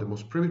all but the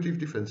most primitive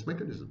defense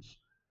mechanisms.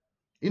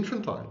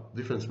 Infantile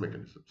defense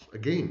mechanisms,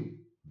 again,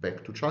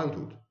 back to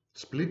childhood,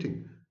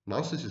 splitting,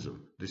 narcissism,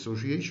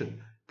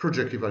 dissociation,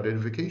 projective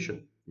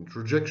identification,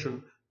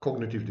 introjection,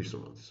 cognitive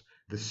dissonance.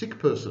 The sick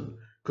person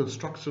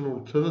constructs an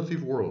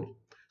alternative world,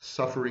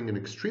 suffering in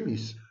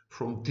extremis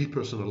from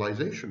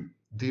depersonalization,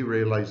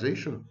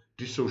 derealization,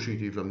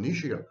 dissociative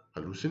amnesia,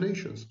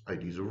 hallucinations,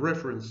 ideas of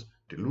reference,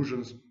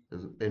 delusions,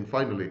 and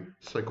finally,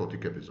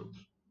 psychotic episodes.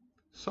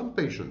 Some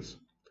patients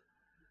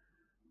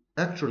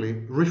actually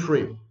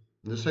refrain.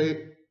 They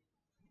say,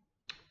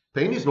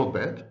 pain is not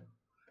bad.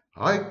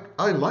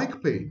 I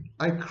like pain.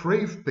 I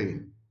crave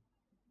pain.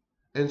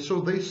 And so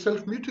they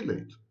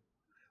self-mutilate,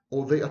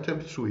 or they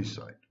attempt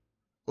suicide,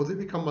 or they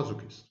become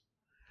masochists.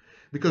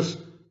 Because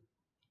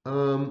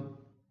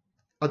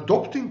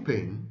adopting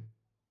pain,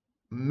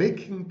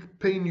 making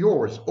pain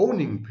yours,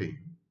 owning pain,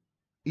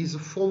 is a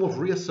form of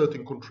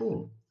reasserting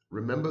control.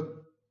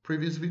 Remember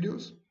previous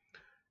videos?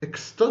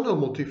 External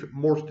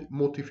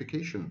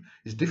mortification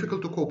is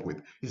difficult to cope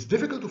with. It's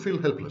difficult to feel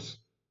helpless.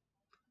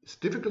 It's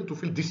difficult to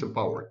feel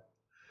disempowered.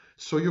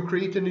 So you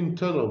create an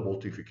internal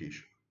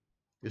mortification.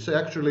 You say,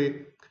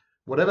 actually,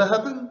 whatever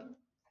happened,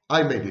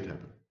 I made it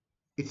happen.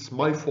 It's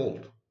my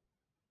fault.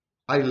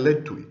 I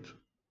led to it.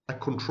 I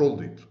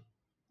controlled it.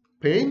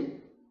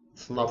 Pain?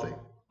 It's nothing.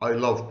 I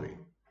love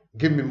pain.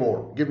 Give me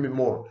more. Give me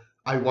more.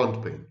 I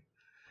want pain.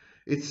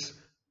 It's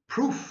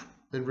proof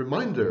and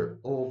reminder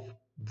of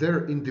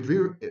the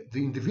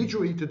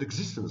individuated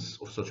existence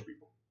of such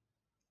people.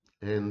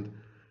 And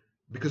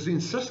because the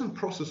incessant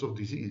process of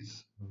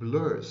disease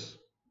blurs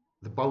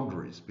the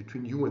boundaries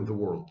between you and the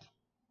world,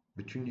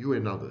 between you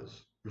and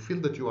others. You feel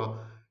that you are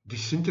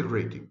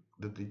disintegrating,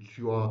 that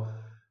you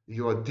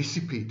are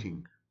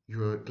dissipating,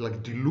 you are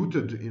like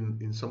diluted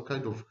in some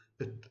kind of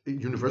a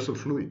universal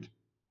fluid.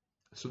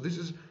 So this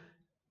is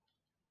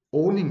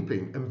owning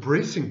pain,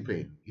 embracing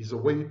pain is a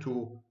way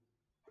to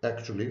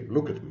actually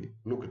look at me,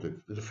 look at it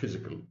as a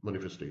physical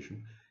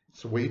manifestation.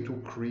 It's a way to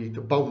create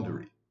a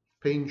boundary.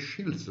 Pain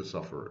shields the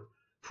sufferer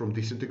from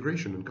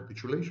disintegration and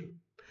capitulation.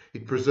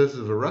 It preserves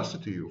the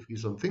veracity of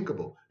his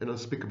unthinkable and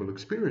unspeakable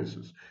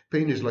experiences.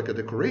 Pain is like a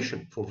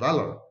decoration for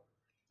valor,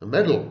 a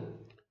medal,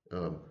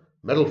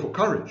 medal for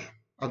courage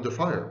under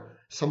fire.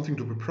 something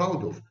to be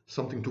proud of,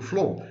 something to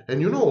flaunt.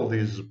 And you know all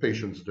these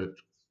patients that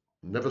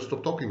never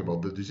stop talking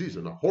about the disease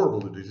and how horrible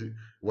the disease,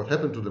 what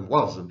happened to them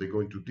was, and they go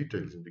into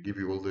details and they give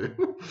you all the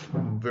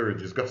very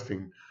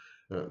disgusting,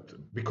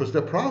 because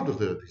they're proud of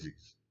their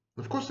disease.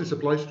 Of course, this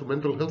applies to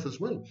mental health as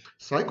well.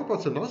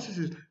 Psychopaths and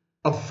narcissists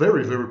are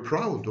very, very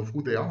proud of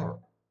who they are.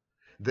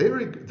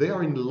 They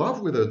are in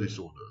love with their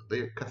disorder.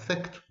 They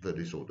affect their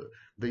disorder.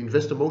 They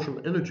invest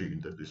emotional energy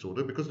in their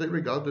disorder because they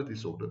regard the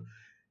disorder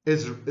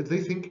as, they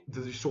think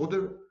the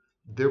disorder,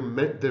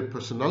 their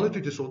personality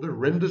disorder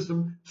renders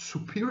them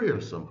superior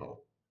somehow.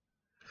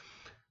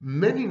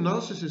 Many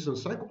narcissists and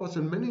psychopaths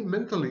and many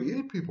mentally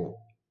ill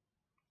people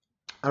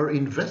are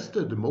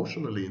invested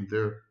emotionally in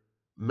their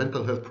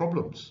mental health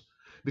problems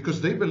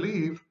because they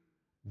believe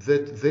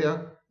that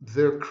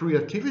their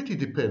creativity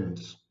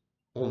depends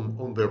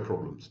on their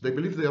problems. They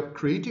believe they are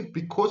creative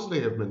because they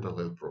have mental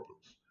health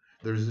problems.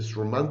 There is this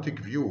romantic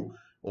view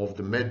of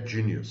the mad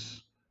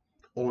genius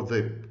or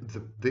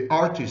the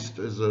artist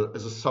as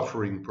a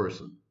suffering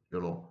person,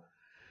 you know.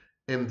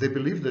 And they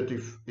believe that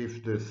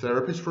if the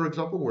therapist, for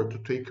example, were to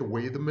take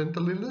away the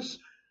mental illness,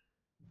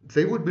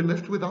 they would be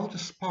left without a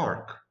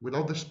spark,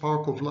 without the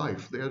spark of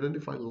life. They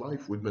identify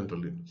life with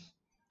mental illness.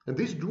 And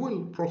these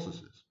dual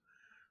processes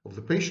of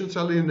the patient's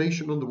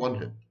alienation on the one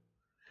hand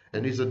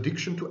and his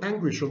addiction to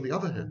anguish on the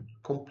other hand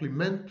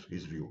complement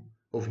his view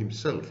of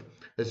himself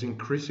as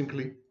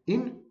increasingly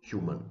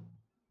inhuman.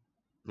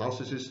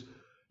 Narcissists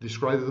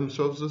describe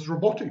themselves as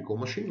robotic or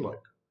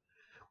machine-like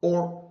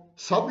or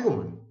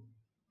subhuman.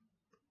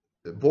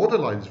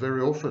 Borderlines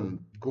very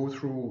often go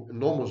through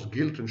enormous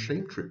guilt and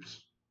shame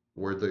trips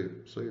where they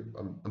say,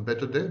 I'm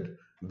better dead,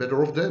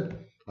 better off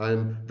dead.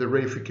 I'm the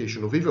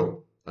reification of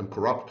evil. I'm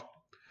corrupt.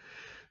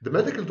 The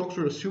medical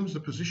doctor assumes the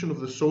position of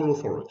the sole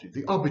authority,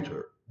 the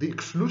arbiter, the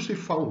exclusive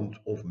fount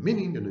of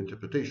meaning and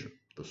interpretation,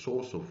 the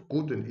source of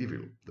good and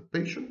evil. The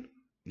patient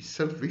is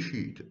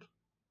self-vitiated,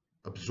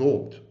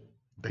 absorbed,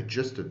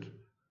 digested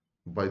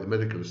by the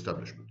medical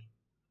establishment.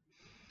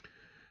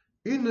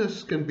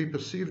 Illness can be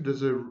perceived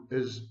as a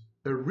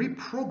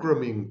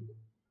reprogramming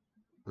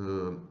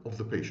of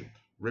the patient.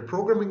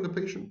 Reprogramming the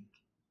patient,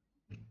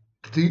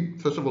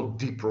 first of all,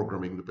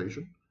 deprogramming the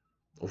patient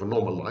of a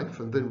normal life,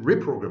 and then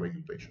reprogramming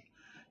the patient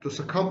to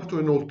succumb to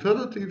an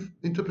alternative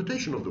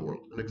interpretation of the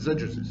world, an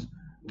exegesis,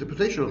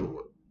 interpretation of the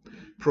world,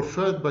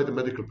 preferred by the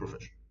medical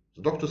profession.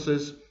 The doctor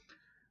says,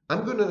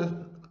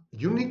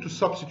 you need to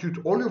substitute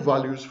all your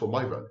values for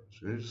my values.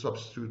 You need to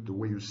substitute the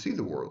way you see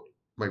the world,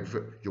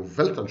 your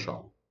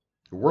Weltanschauung,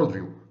 your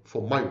worldview,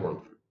 for my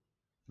worldview.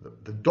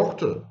 The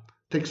doctor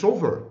takes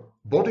over,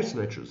 body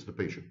snatches the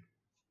patient,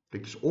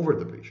 takes over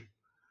the patient.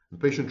 The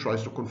patient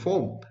tries to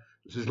conform.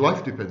 His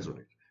life depends on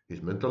it.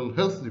 His mental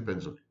health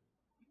depends on it.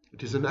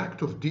 It is an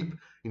act of deep,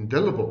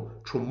 indelible,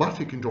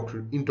 traumatic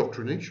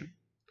indoctrination.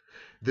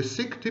 The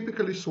sick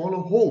typically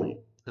swallow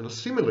whole and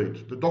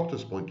assimilate the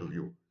doctor's point of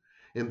view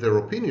and their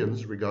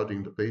opinions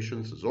regarding the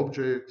patients as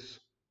objects,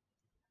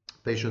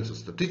 patients as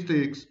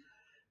statistics,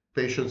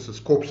 patients as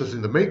corpses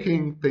in the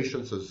making,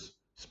 patients as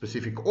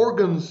specific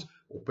organs,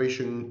 or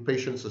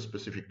patients as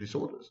specific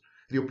disorders.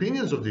 The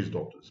opinions of these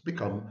doctors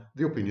become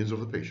the opinions of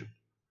the patient.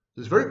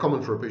 It's very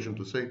common for a patient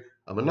to say,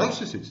 I'm a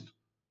narcissist.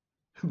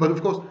 But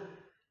of course,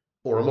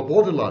 or I'm a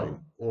borderline,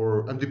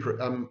 or I'm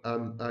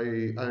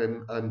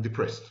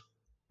depressed.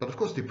 But of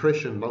course,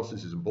 depression,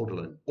 narcissism,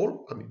 borderline,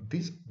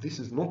 this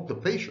is not the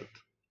patient.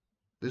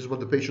 This is what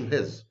the patient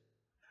has.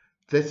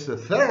 That's the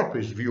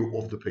therapist's view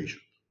of the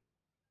patient,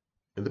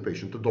 and the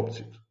patient adopts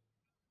it.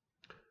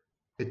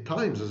 At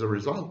times, as a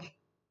result,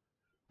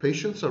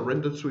 patients are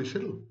rendered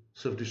suicidal,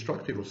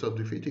 self-destructive, or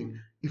self-defeating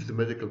if the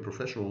medical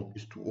professional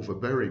is too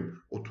overbearing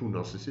or too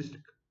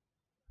narcissistic.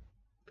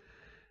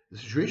 The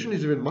situation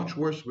is even much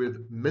worse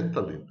with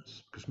mental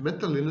illness, because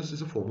mental illness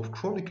is a form of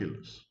chronic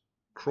illness.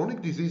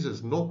 Chronic disease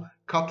has no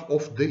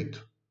cut-off date,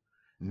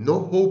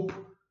 no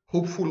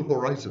hopeful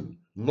horizon,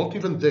 not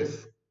even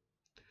death.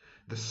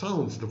 The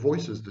sounds, the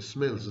voices, the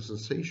smells, the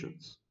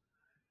sensations,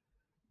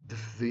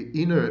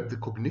 the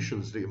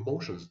cognitions, the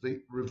emotions, they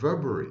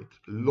reverberate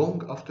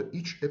long after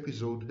each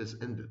episode has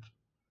ended,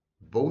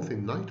 both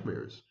in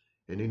nightmares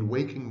and in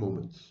waking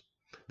moments.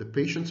 The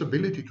patient's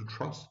ability to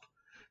trust,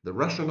 the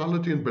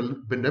rationality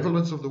and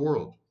benevolence of the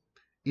world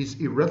is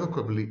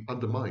irrevocably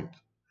undermined.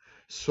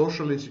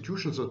 Social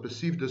institutions are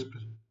perceived as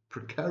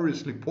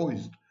precariously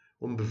poised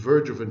on the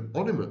verge of an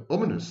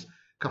ominous,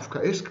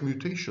 Kafkaesque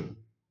mutation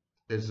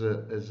as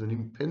an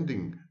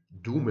impending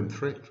doom and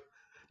threat.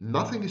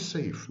 Nothing is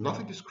safe,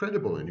 nothing is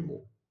credible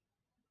anymore.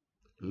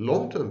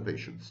 Long-term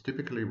patients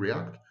typically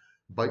react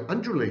by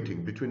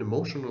undulating between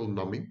emotional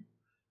numbing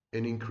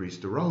and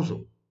increased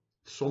arousal,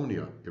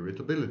 insomnia,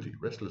 irritability,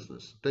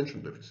 restlessness,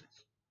 attention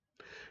deficits.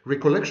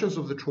 Recollections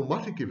of the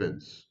traumatic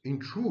events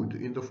intrude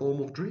in the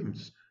form of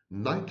dreams,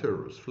 night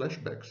terrors,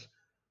 flashbacks,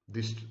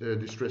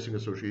 distressing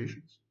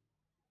associations.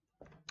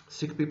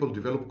 Sick people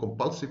develop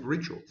compulsive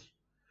rituals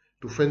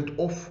to fend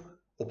off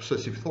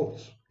obsessive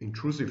thoughts,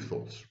 intrusive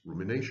thoughts,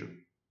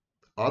 rumination.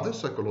 Other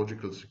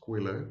psychological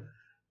sequelae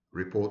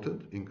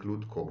reported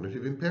include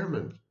cognitive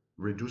impairment,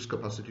 reduced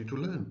capacity to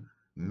learn,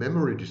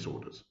 memory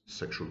disorders,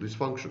 sexual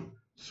dysfunction,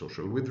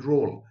 social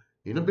withdrawal,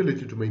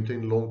 inability to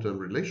maintain long-term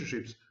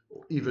relationships,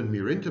 or even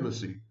mere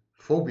intimacy,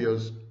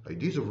 phobias,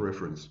 ideas of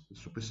reference,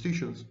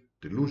 superstitions,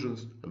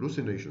 delusions,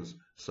 hallucinations,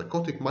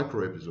 psychotic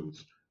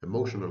microepisodes,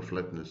 emotional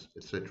flatness,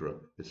 etc.,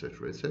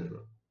 etc., etc.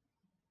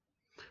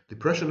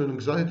 Depression and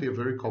anxiety are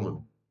very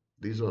common.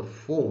 These are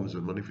forms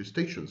and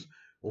manifestations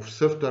of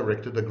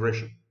self-directed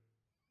aggression.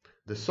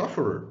 The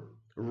sufferer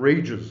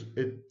rages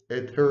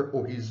at her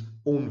or his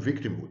own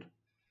victimhood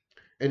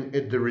and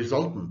at the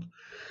resultant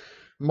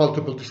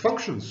multiple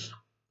dysfunctions,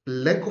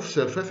 lack of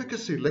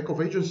self-efficacy, lack of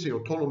agency,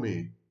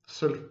 autonomy,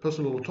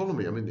 personal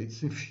autonomy. I mean,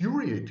 it's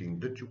infuriating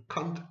that you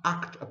can't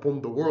act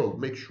upon the world,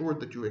 make sure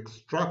that you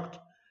extract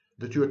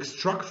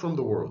from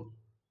the world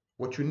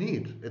what you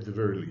need at the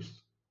very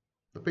least.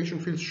 The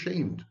patient feels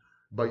shamed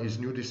by his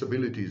new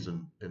disabilities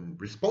and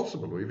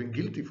responsible or even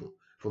guilty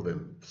for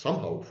them,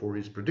 somehow for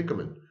his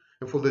predicament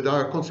and for the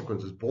dire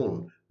consequences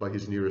borne by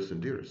his nearest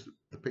and dearest.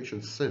 The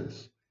patient's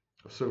sense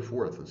of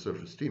self-worth and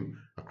self-esteem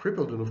are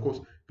crippled, and of course,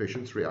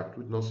 patients react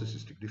with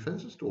narcissistic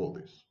defenses to all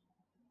this.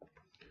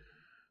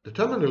 The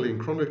terminally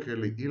and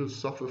chronically ill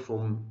suffer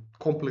from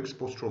complex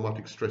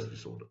post-traumatic stress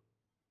disorder.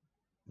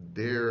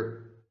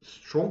 Their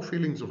strong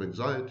feelings of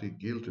anxiety,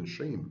 guilt, and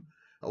shame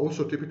are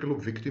also typical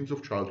of victims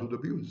of childhood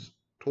abuse,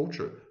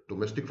 torture,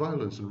 domestic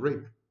violence, and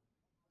rape.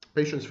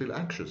 Patients feel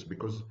anxious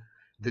because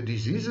the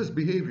disease's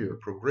behavior,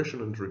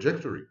 progression, and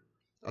trajectory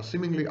are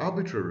seemingly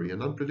arbitrary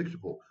and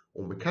unpredictable,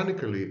 or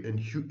mechanically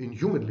and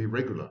inhumanly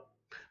regular.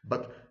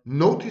 But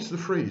notice the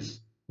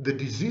phrase, the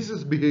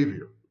disease's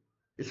behavior.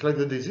 It's like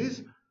the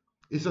disease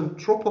is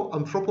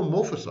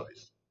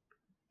anthropomorphized.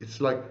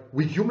 It's like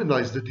we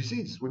humanize the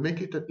disease. We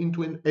make it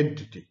into an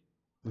entity.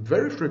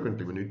 Very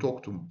frequently when you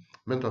talk to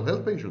mental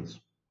health patients,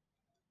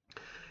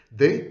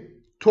 they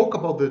talk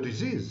about the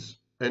disease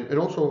and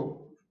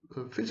also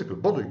physical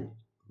body,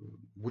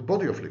 with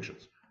body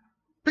afflictions.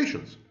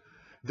 Patients,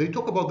 they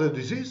talk about the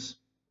disease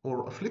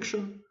or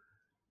affliction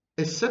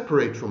as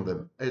separate from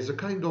them, as a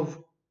kind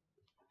of,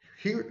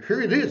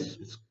 here it is,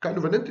 it's kind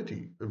of an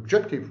entity,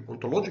 objective,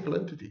 ontological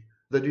entity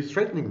that is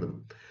threatening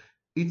them.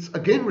 It's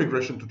again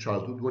regression to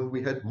childhood when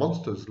we had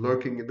monsters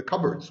lurking in the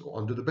cupboards or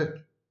under the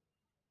bed.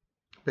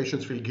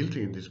 Patients feel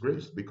guilty and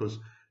disgraced because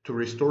to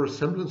restore a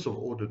semblance of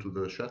order to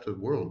the shattered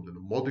world and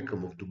a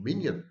modicum of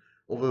dominion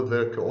over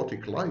their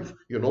chaotic life,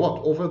 you know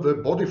what, over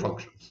their body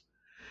functions,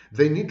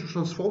 they need to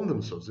transform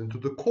themselves into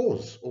the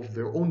cause of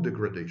their own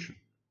degradation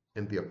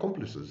and the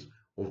accomplices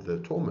of their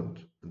torment.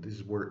 And this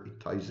is where it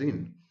ties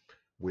in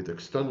with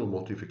external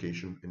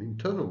mortification and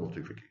internal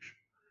mortification.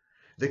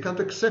 They can't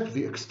accept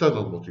the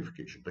external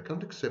mortification. They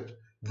can't accept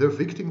their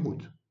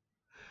victimhood.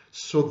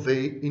 So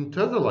they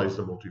internalize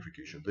the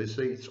mortification. They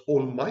say, it's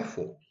all my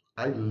fault.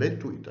 I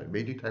led to it. I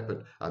made it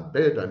happen. I'm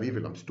bad. I'm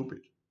evil. I'm stupid.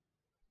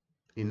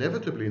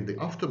 Inevitably, in the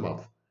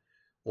aftermath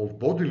of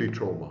bodily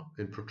trauma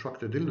and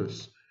protracted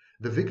illness,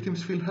 the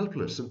victims feel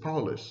helpless and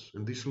powerless.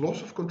 And this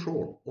loss of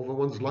control over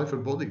one's life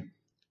and body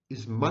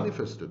is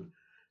manifested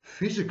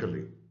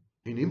physically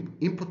in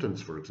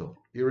impotence, for example,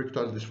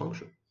 erectile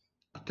dysfunction,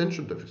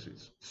 attention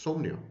deficits,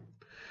 insomnia.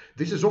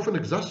 This is often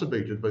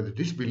exacerbated by the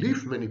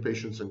disbelief many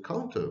patients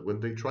encounter when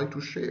they try to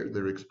share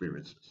their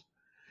experiences,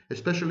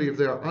 especially if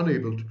they are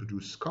unable to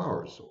produce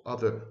scars or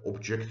other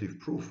objective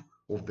proof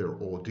of their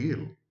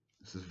ordeal.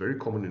 This is very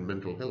common in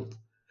mental health.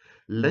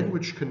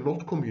 Language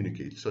cannot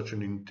communicate such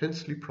an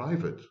intensely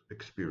private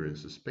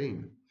experience as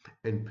pain,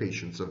 and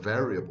patients are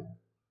variable.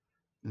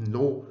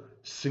 No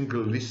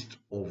single list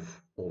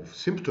of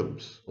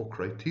symptoms or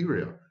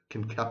criteria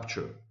can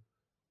capture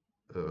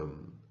a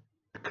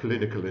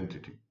clinical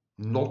entity,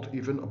 not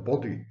even a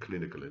body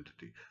clinical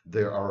entity.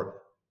 There are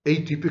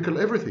atypical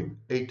everything,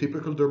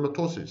 atypical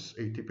dermatosis,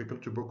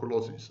 atypical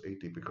tuberculosis,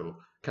 atypical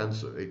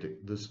cancer,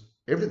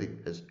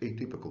 everything has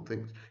atypical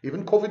things.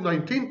 Even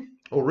COVID-19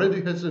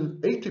 already has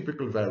an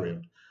atypical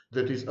variant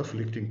that is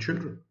afflicting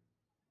children.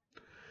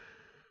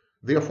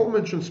 The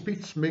aforementioned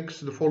speech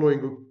makes the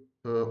following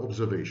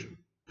observation.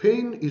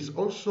 Pain is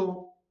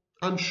also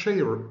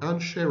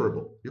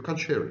unshareable. You can't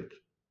share it.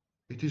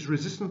 It is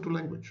resistant to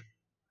language.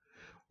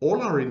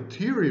 All our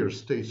interior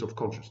states of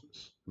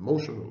consciousness,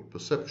 emotional,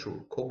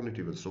 perceptual,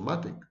 cognitive, and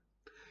somatic,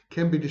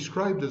 can be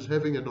described as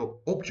having an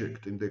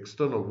object in the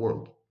external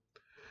world.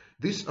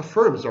 This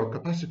affirms our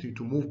capacity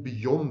to move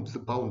beyond the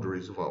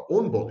boundaries of our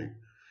own body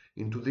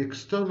into the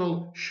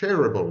external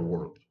shareable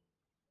world.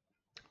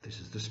 This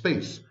is the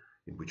space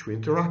in which we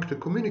interact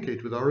and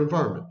communicate with our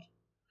environment.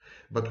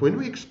 But when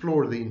we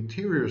explore the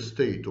interior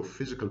state of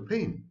physical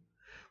pain,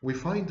 we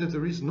find that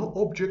there is no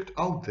object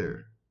out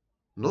there,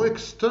 no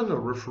external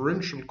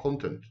referential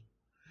content.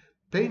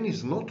 Pain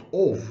is not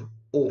of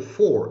or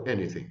for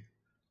anything.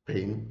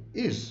 Pain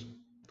is.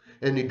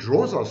 And it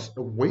draws us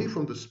away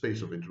from the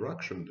space of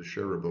interaction, the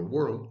shareable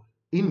world,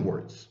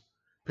 inwards.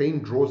 Pain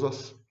draws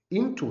us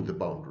into the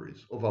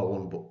boundaries of our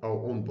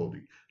own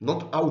body,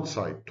 not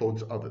outside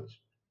towards others.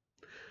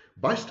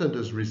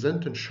 Bystanders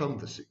resent and shun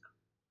the sick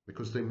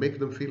because they make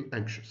them feel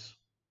anxious,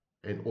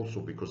 and also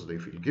because they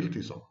feel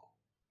guilty somehow.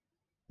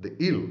 The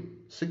ill,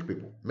 sick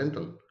people,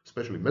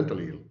 especially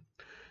mentally ill,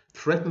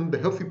 threaten the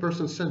healthy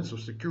person's sense of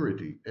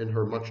security and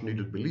her much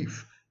needed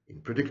belief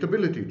in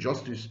predictability,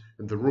 justice,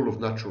 and the rule of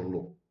natural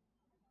law.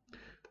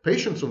 The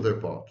patients, on their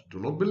part, do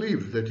not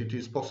believe that it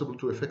is possible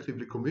to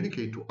effectively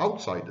communicate to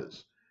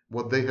outsiders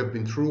what they have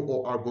been through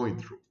or are going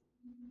through.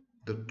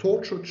 The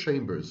torture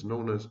chambers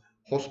known as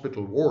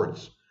hospital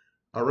wards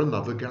are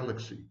another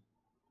galaxy.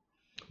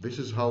 This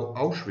is how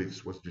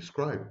Auschwitz was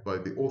described by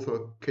the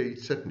author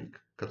Zetnik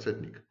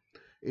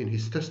in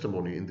his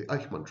testimony in the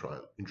Eichmann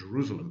trial in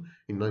Jerusalem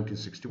in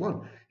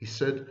 1961. He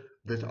said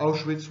that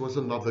Auschwitz was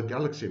another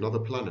galaxy, another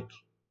planet.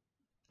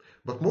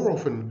 But more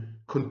often,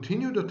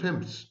 continued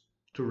attempts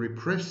to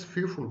repress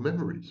fearful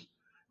memories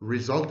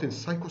result in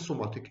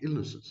psychosomatic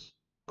illnesses,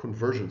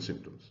 conversion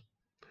symptoms.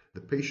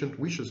 The patient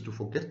wishes to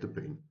forget the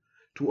pain,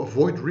 to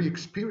avoid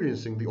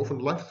re-experiencing the often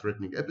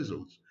life-threatening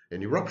episodes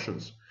and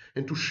eruptions,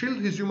 and to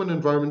shield his human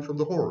environment from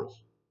the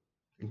horrors.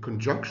 In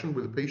conjunction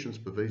with the patient's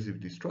pervasive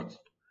distrust,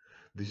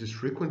 this is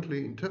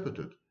frequently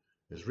interpreted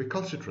as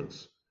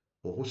recalcitrance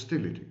or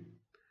hostility.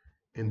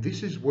 And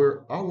this is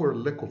where our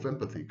lack of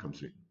empathy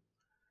comes in.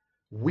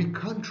 We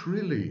can't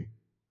really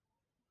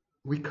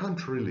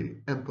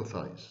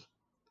empathize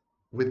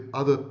with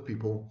other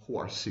people who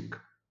are sick,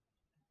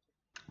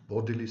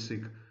 bodily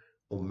sick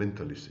or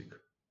mentally sick,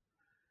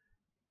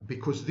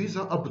 because these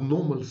are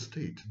abnormal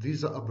states,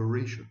 these are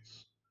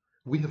aberrations.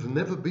 We have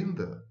never been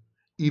there,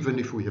 even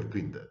if we have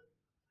been there.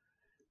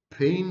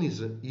 Pain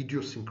is an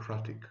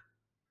idiosyncratic.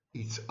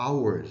 It's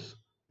ours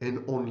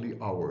and only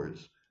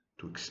ours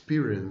to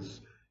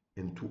experience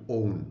and to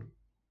own.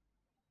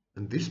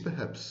 And this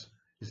perhaps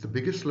is the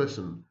biggest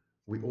lesson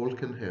we all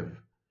can have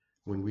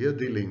when we are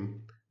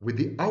dealing with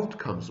the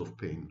outcomes of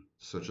pain,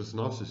 such as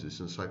narcissists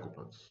and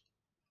psychopaths.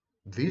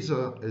 These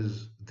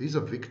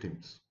are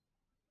victims.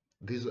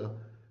 These are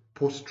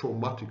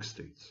post-traumatic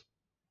states.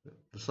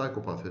 The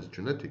psychopath has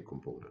genetic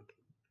component,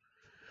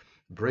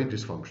 brain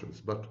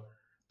dysfunctions, but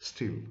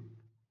still,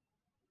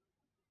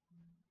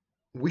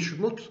 we should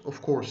not,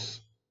 of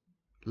course,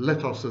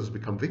 let ourselves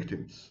become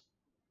victims,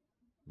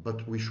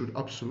 but we should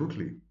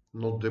absolutely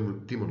not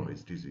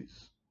demonize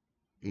disease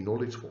in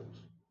all its forms.